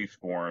signing release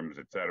forms,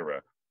 et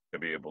cetera, to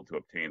be able to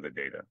obtain the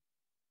data.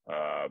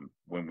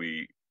 When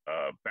we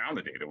found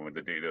the data, when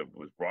the data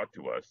was brought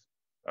to us,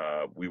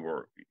 we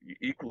were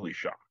equally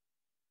shocked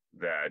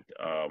that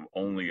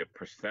only a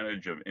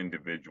percentage of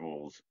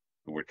individuals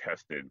who were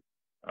tested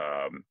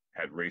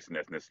had race and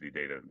ethnicity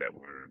data that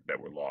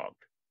were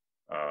logged.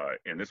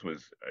 And this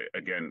was,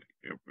 again,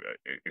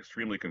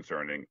 extremely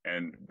concerning.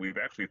 And we've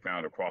actually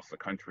found across the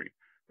country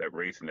that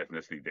race and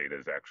ethnicity data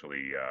is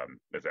actually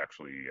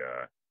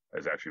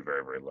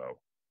very, very low.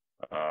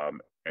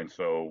 And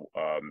so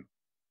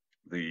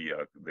the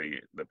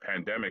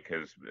pandemic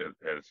has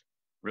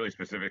really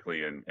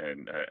specifically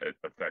and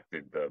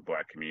affected the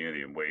Black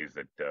community in ways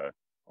that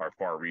are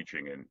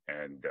far-reaching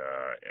and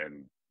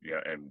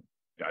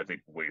I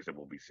think ways that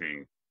we'll be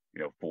seeing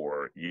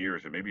for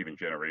years and maybe even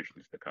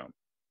generations to come.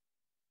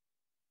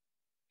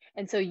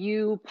 And so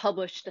you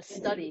published a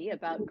study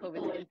about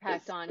COVID's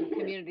impact on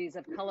communities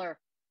of color.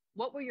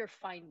 What were your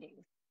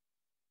findings?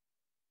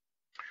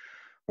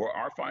 Well,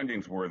 our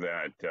findings were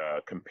that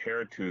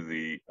compared to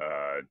the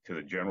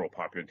general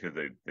population,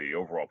 to the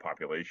overall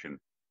population,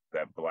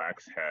 that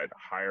Blacks had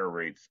higher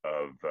rates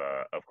of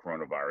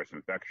coronavirus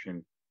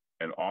infection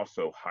and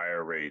also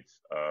higher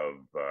rates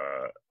of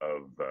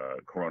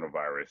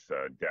coronavirus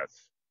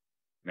deaths.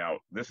 Now,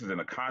 this is in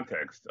the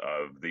context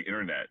of the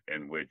internet,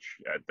 in which,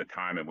 at the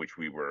time in which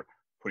we were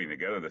putting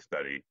together the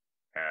study,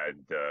 had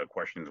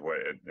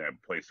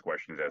placed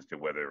questions as to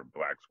whether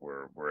Blacks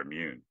were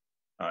immune.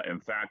 In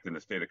fact, in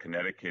the state of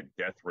Connecticut,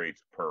 death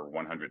rates per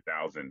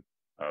 100,000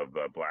 of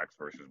Blacks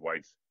versus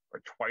whites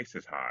are twice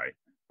as high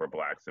for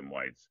Blacks and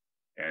whites,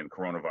 and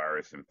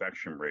coronavirus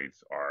infection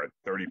rates are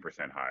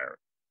 30% higher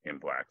in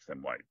Blacks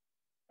than whites.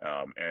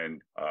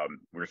 And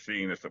we're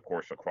seeing this, of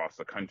course, across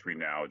the country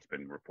now. It's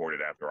been reported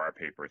after our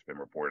paper, it's been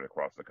reported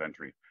across the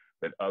country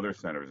that other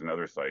centers and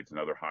other sites and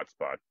other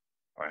hotspots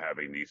are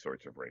having these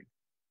sorts of rates.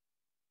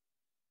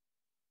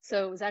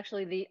 So it was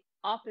actually the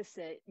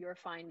opposite, your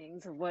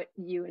findings, of what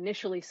you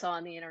initially saw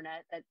on the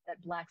internet,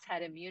 that Blacks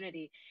had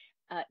immunity.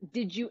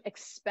 Did you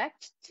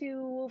expect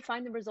to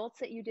find the results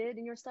that you did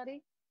in your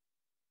study?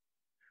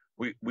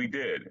 We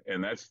did,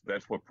 and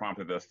that's what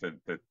prompted us to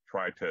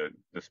try to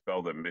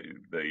dispel the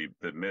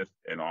myth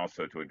and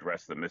also to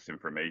address the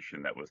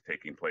misinformation that was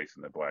taking place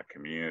in the Black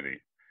community.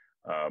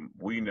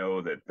 We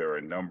know that there are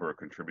a number of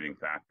contributing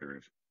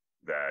factors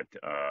that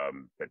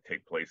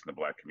take place in the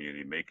Black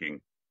community,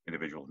 making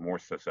individuals more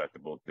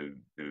susceptible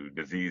to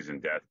disease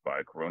and death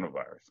by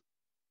coronavirus.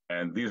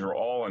 And these are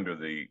all under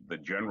the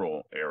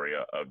general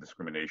area of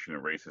discrimination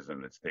and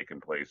racism that's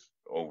taken place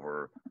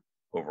over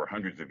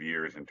hundreds of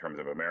years in terms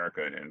of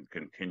America and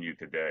continue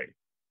today.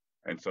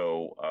 And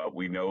so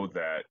we know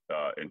that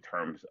in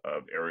terms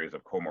of areas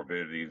of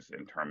comorbidities,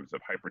 in terms of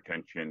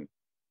hypertension,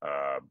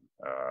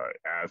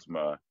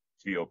 asthma,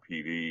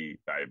 COPD,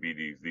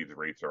 diabetes, these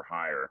rates are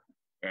higher.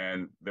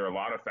 And there are a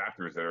lot of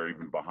factors that are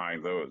even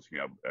behind those.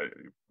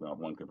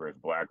 One compares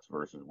Blacks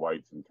versus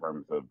whites in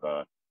terms of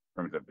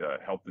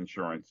health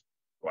insurance.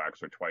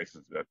 Blacks are twice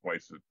as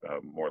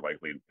more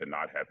likely to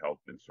not have health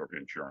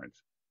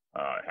insurance.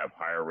 Have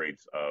higher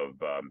rates of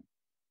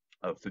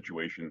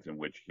situations in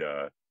which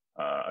a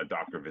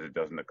doctor visit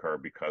doesn't occur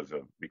because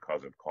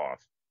of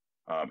cost.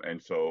 And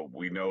so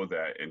we know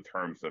that in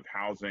terms of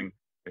housing,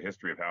 the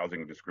history of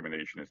housing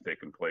discrimination has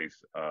taken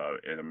place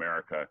in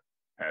America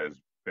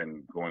has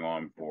been going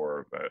on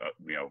for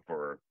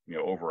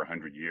over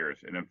 100 years.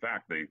 And in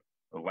fact, the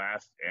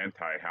last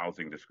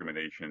anti-housing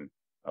discrimination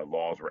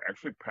laws were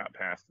actually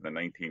passed in the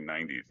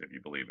 1990s, if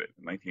you believe it,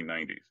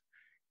 1990s.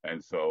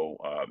 And so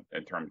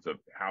in terms of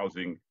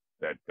housing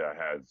that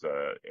has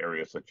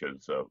areas such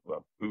as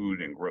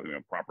food and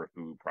proper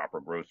food, proper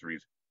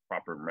groceries,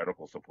 proper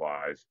medical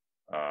supplies,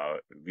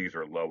 these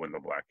are low in the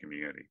Black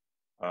community.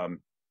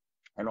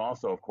 And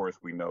also, of course,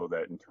 we know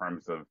that in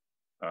terms of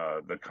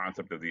the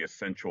concept of the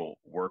essential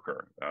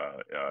worker,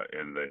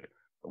 and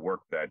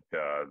work that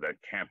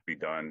can't be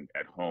done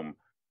at home.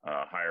 There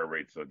are higher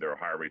rates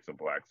of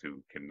blacks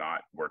who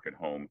cannot work at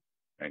home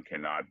and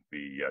cannot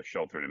be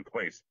sheltered in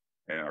place,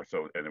 and are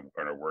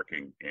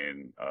working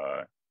in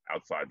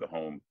outside the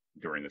home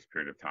during this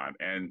period of time,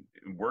 and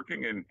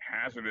working in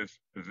hazardous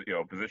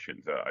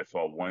positions. I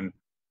saw one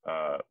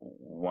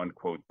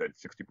quote that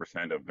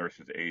 60% of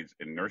nurses' aides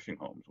in nursing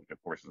homes, which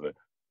of course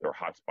they're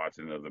hot spots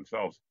in and of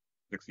themselves.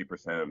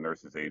 60% of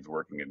nurses' aides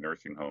working in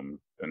nursing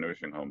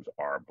homes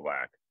are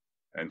Black,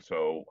 and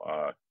so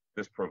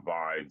this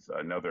provides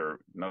another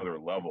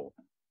level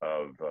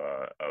of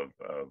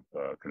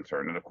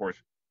concern. And of course,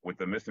 with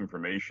the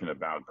misinformation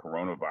about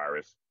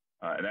coronavirus,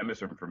 and that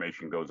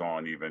misinformation goes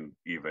on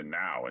even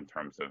now in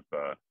terms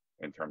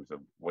of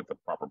what the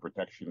proper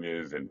protection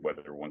is and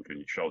whether one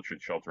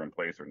should shelter in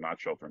place or not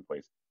shelter in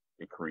place.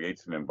 It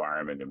creates an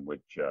environment in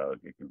which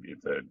it can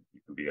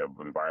be an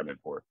environment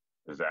for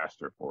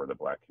disaster for the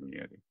Black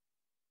community.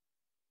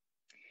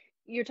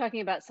 You're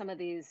talking about some of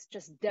these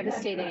just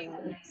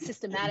devastating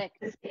systematic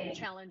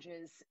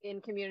challenges in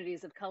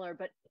communities of color,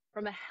 but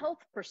from a health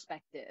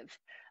perspective,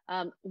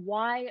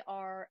 why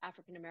are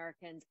African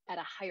Americans at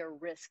a higher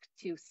risk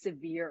to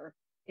severe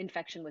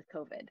infection with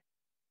COVID?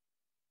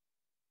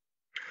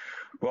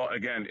 Well,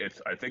 again,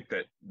 I think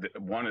that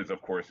one is,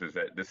 of course, is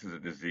that this is a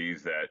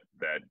disease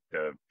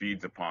that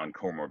feeds upon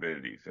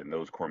comorbidities, and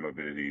those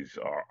comorbidities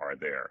are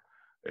there.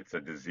 It's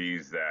a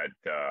disease that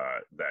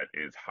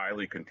is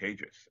highly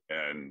contagious,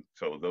 and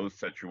so those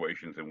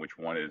situations in which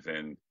one is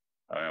in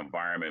an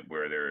environment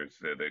where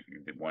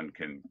one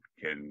can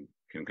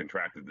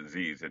contract the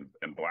disease,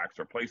 and Blacks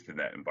are placed in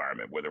that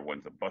environment, whether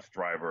one's a bus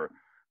driver,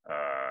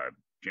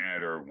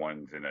 janitor,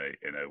 one's in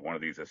one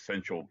of these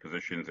essential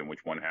positions in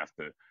which one has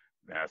to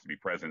be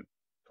present,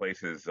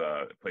 places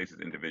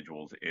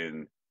individuals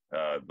in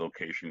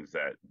locations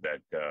that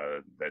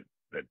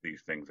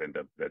these things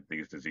that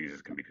these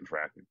diseases can be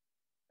contracted.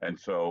 And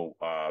so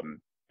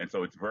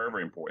it's very,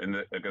 very important.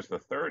 And I guess the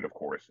third, of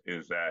course,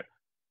 is that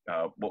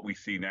what we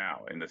see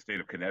now in the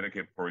state of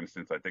Connecticut, for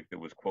instance, I think it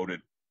was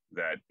quoted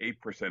that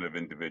 8% of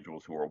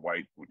individuals who are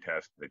white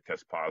they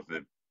test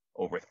positive.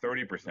 Over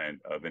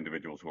 30% of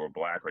individuals who are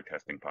Black are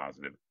testing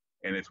positive.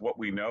 And it's what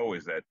we know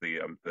is that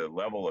the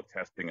level of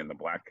testing in the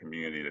Black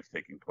community that's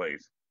taking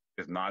place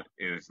is not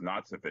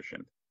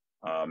sufficient.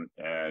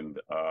 And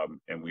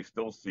we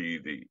still see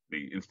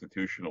the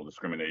institutional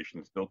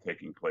discrimination still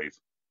taking place,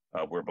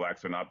 where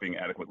Blacks are not being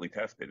adequately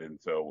tested,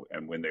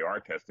 and when they are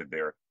tested,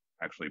 they're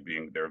actually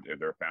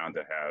they're found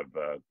to have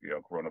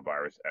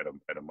coronavirus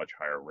at a much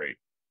higher rate.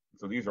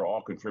 So these are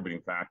all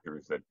contributing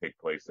factors that take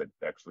place that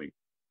actually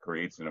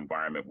creates an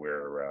environment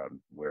where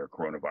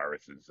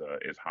coronavirus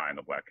is high in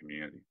the Black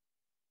community.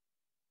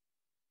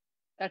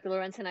 Dr.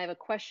 Laurencin, I have a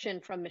question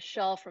from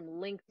Michelle from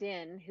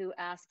LinkedIn who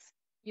asks,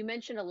 you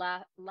mentioned a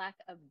lack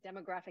of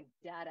demographic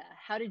data.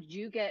 How did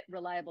you get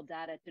reliable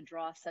data to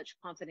draw such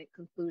confident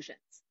conclusions?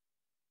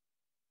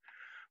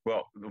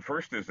 Well, the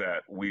first is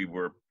that we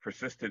were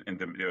persistent in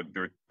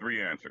there are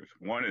three answers.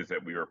 One is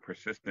that we were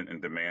persistent in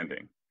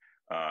demanding.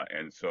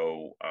 And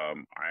so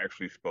I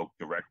actually spoke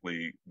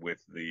directly with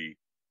the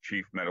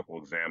chief medical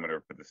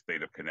examiner for the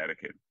state of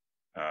Connecticut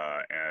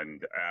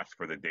and asked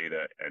for the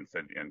data and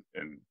said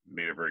and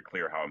made it very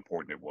clear how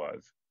important it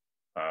was.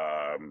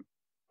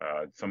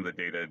 Some of the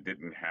data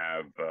didn't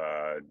have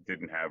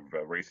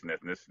race and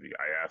ethnicity.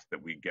 I asked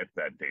that we get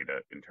that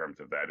data in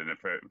terms of that. And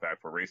in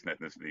fact, for race and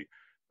ethnicity,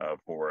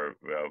 for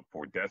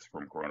deaths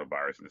from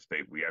coronavirus in the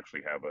state, we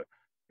actually have a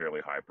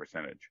fairly high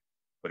percentage.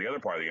 But the other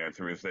part of the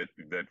answer is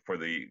that for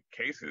the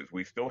cases,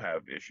 we still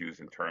have issues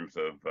in terms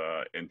of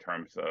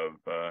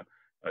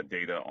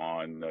data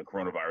on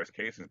coronavirus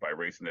cases by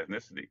race and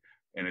ethnicity.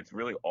 And it's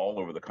really all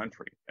over the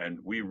country. And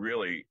we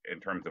really, in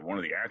terms of one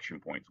of the action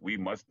points, we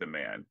must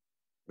demand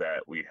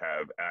that we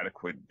have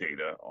adequate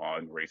data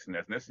on race and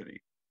ethnicity.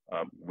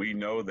 We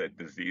know that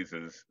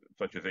diseases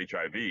such as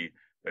HIV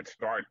that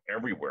start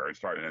everywhere and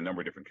start in a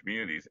number of different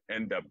communities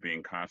end up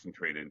being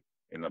concentrated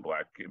in the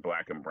black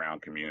and brown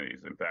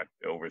communities. In fact,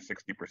 over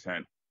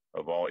 60%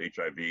 of all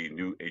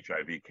new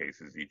HIV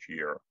cases each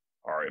year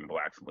are in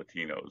Blacks and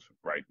Latinos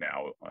right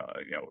now.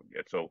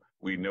 So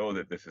we know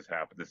that this is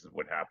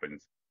what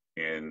happens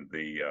in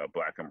the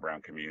Black and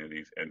brown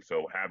communities, and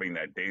so having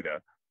that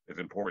data is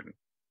important.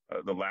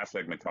 The last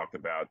segment talked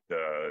about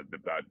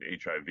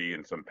HIV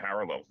and some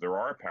parallels. There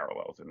are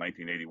parallels. In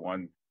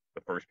 1981,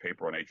 the first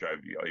paper on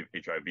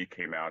HIV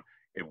came out.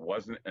 It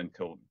wasn't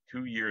until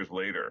 2 years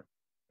later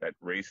that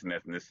race and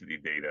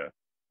ethnicity data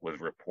was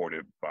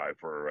reported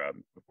for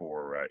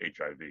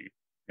HIV.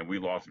 And we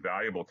lost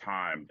valuable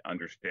time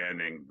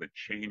understanding the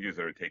changes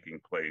that are taking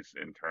place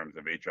in terms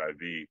of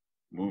HIV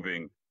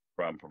moving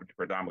from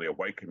predominantly a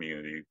white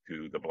community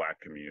to the Black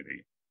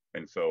community.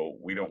 And so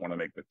we don't want to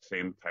make the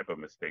same type of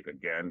mistake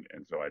again.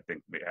 And so I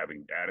think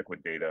having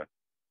adequate data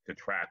to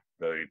track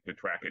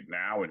it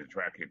now and to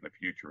track it in the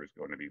future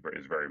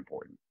is very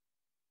important.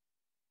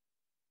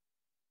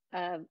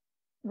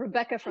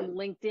 Rebecca from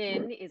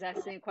LinkedIn is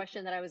asking a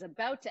question that I was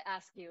about to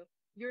ask you.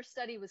 your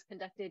study was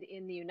conducted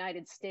in the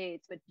United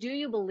States, but do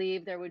you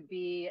believe there would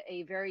be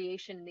a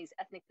variation in these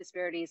ethnic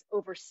disparities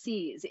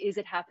overseas? Is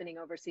it happening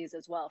overseas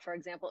as well? For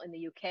example, in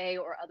the UK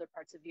or other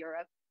parts of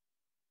Europe?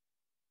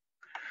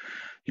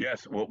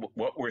 Yes,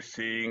 what we're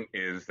seeing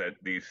is that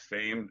these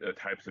same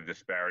types of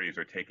disparities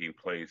are taking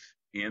place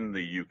in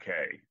the UK.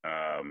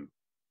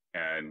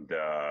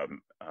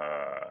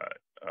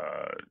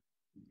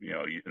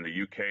 In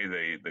the UK,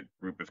 the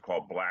group is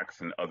called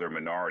Blacks and Other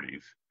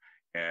Minorities.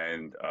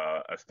 And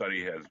a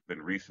study has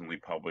been recently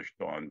published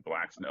on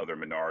Blacks and Other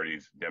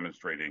Minorities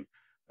demonstrating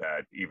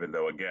that even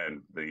though,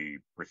 again, the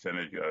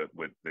percentage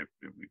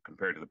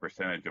compared to the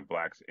percentage of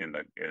Blacks and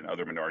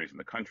other minorities in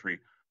the country,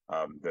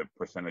 the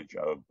percentage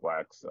of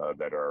Blacks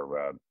that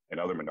are and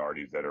other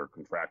minorities that are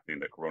contracting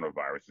the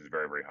coronavirus is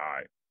very, very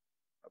high.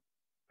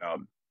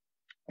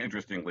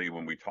 Interestingly,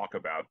 when we talk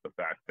about the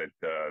fact that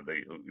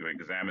they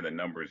examine the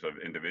numbers of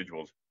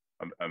individuals,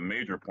 a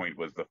major point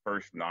was the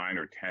first 9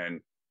 or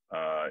 10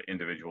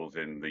 individuals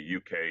in the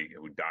UK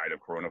who died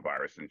of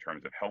coronavirus in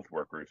terms of health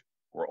workers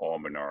were all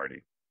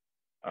minority.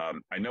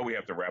 I know we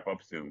have to wrap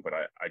up soon, but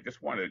I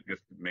just want to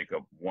make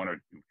up one or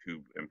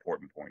two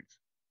important points.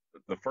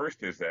 The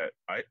first is that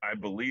I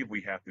believe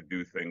we have to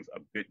do things a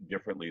bit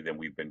differently than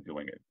we've been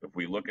doing it. If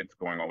we look at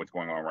what's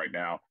going on right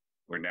now,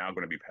 we're now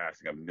going to be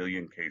passing 1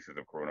 million cases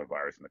of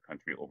coronavirus in the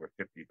country, over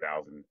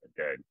 50,000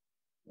 dead.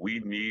 We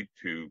need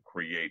to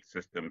create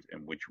systems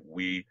in which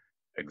we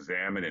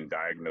examine and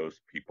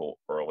diagnose people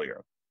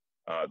earlier.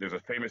 There's a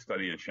famous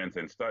study in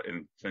Shenzhen,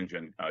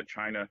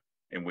 China,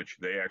 in which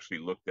they actually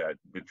looked at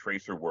the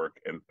tracer work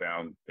and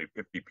found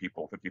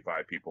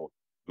 55 people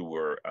who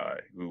were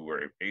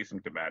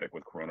asymptomatic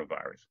with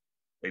coronavirus.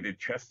 They did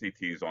chest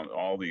CTs on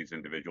all these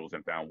individuals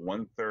and found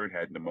 1/3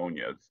 had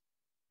pneumonias,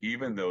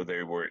 even though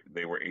they were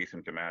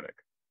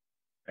asymptomatic.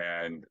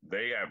 And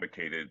they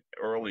advocated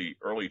early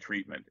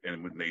treatment.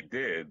 And when they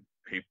did,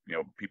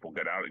 people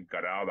got out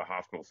of the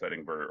hospital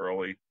setting very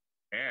early,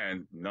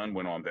 and none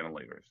went on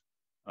ventilators.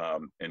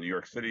 In New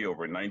York City,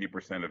 over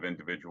 90% of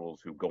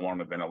individuals who go on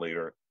a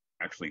ventilator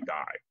actually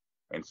die.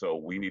 And so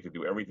we need to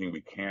do everything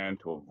we can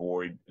to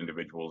avoid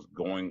individuals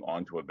going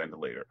onto a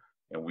ventilator.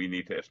 And we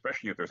need to,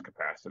 especially if there's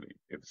capacity,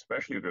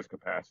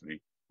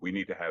 we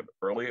need to have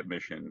early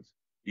admissions,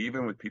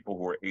 even with people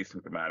who are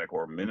asymptomatic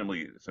or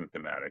minimally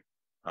symptomatic,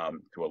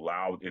 to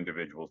allow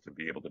individuals to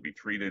be able to be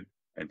treated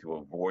and to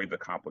avoid the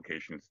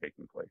complications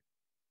taking place.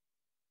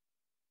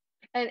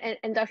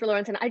 And Dr.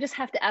 Laurencin, I just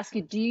have to ask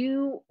you, do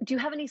you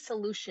have any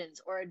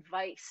solutions or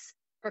advice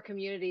for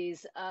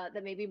communities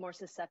that may be more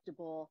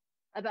susceptible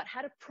about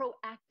how to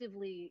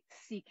proactively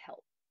seek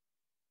help?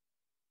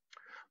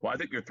 Well, I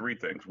think there are three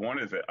things. One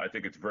is that I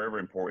think it's very,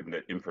 very important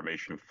that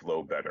information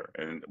flow better.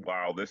 And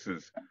while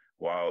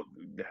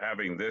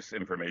having this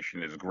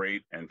information is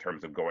great in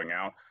terms of going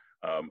out,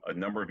 a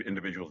number of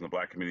individuals in the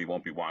Black community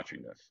won't be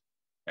watching this.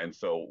 And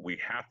so we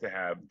have to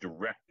have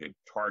directed,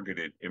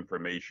 targeted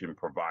information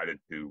provided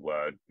to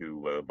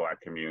Black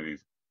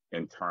communities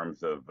in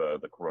terms of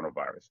the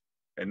coronavirus.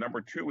 And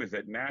number two is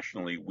that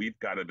nationally, we've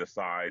got to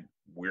decide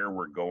where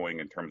we're going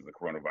in terms of the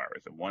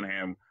coronavirus. On one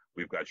hand,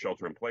 we've got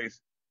shelter in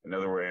place. On the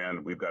other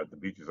hand, we've got the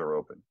beaches are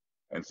open.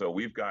 And so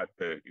we've got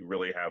to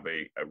really have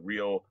a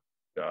real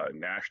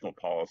national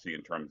policy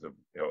in terms of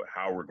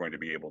how we're going to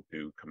be able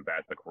to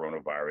combat the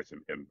coronavirus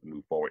and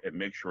move forward and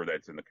make sure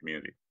that's in the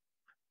community.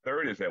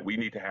 Third is that we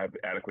need to have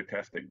adequate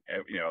testing.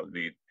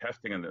 The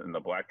testing in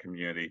the Black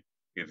community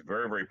is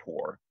very, very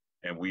poor,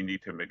 and we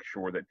need to make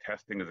sure that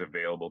testing is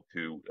available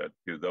to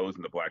those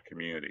in the Black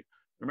community.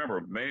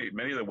 Remember,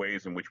 many of the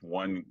ways in which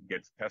one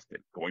gets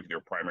tested, going to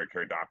their primary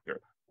care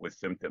doctor with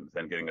symptoms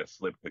and getting a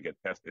slip to get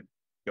tested,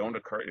 won't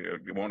occur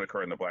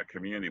in the Black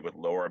community with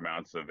lower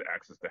amounts of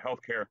access to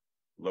healthcare,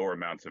 lower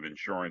amounts of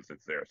insurance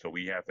that's there. So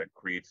we have to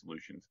create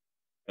solutions.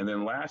 And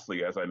then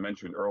lastly, as I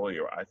mentioned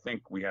earlier, I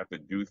think we have to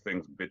do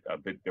things a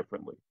bit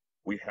differently.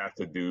 We have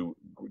to do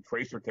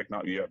tracer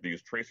technology. You have to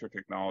use tracer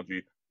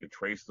technology to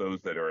trace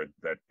those that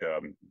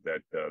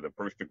the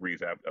first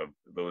degrees of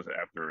those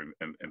after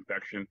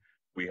infection.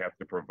 We have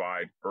to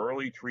provide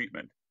early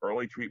treatment.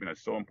 Early treatment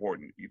is so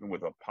important, even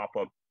with a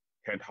pop-up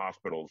tent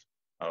hospitals,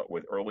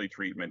 with early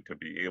treatment to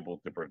be able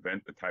to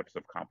prevent the types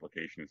of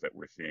complications that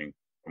we're seeing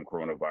from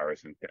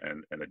coronavirus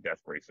and the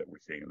death rates that we're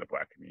seeing in the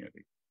Black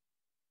community.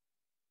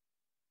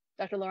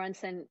 Dr.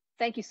 Laurencin,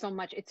 thank you so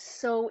much. It's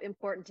so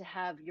important to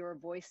have your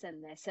voice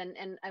in this.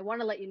 And I want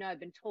to let you know, I've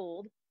been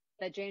told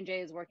that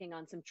J&J is working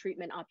on some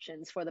treatment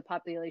options for the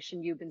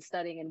population you've been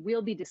studying, and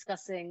we'll be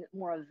discussing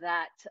more of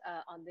that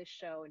on this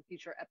show in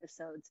future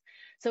episodes.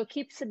 So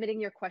keep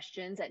submitting your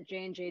questions at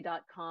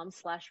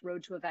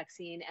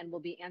jnj.com/road-to-a-vaccine, and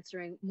we'll be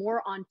answering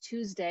more on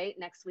Tuesday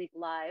next week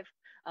live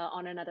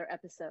on another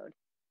episode.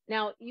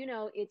 Now,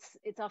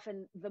 it's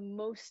often the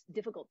most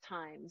difficult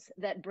times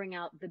that bring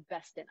out the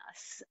best in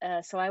us.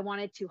 So I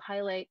wanted to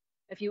highlight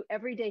a few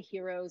everyday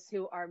heroes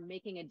who are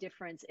making a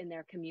difference in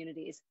their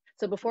communities.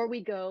 So before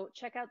we go,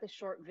 check out the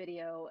short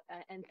video,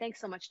 and thanks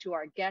so much to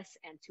our guests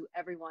and to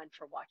everyone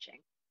for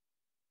watching.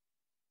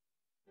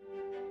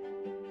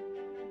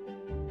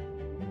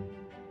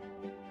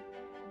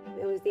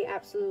 It was the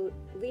absolute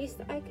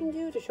least I can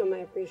do to show my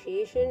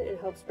appreciation and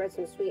help spread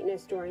some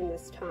sweetness during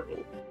this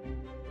time.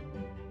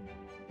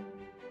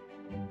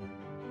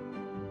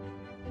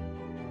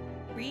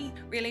 We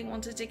really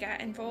wanted to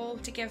get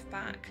involved to give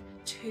back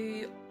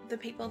to the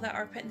people that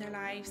are putting their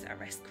lives at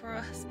risk for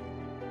us.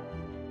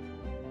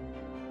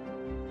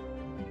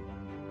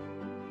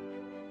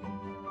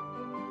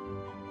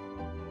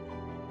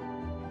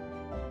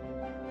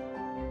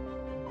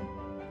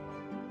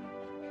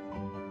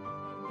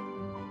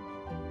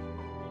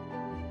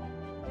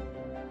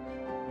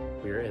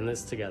 We are in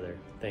this together.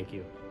 Thank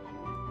you.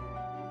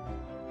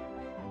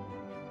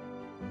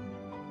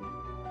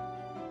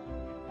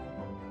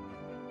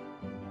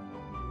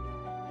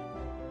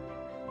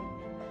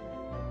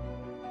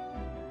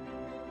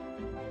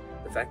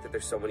 The fact that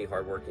there's so many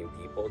hardworking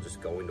people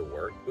just going to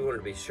work, we wanted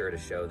to be sure to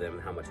show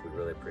them how much we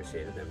really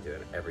appreciated them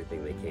doing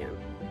everything they can.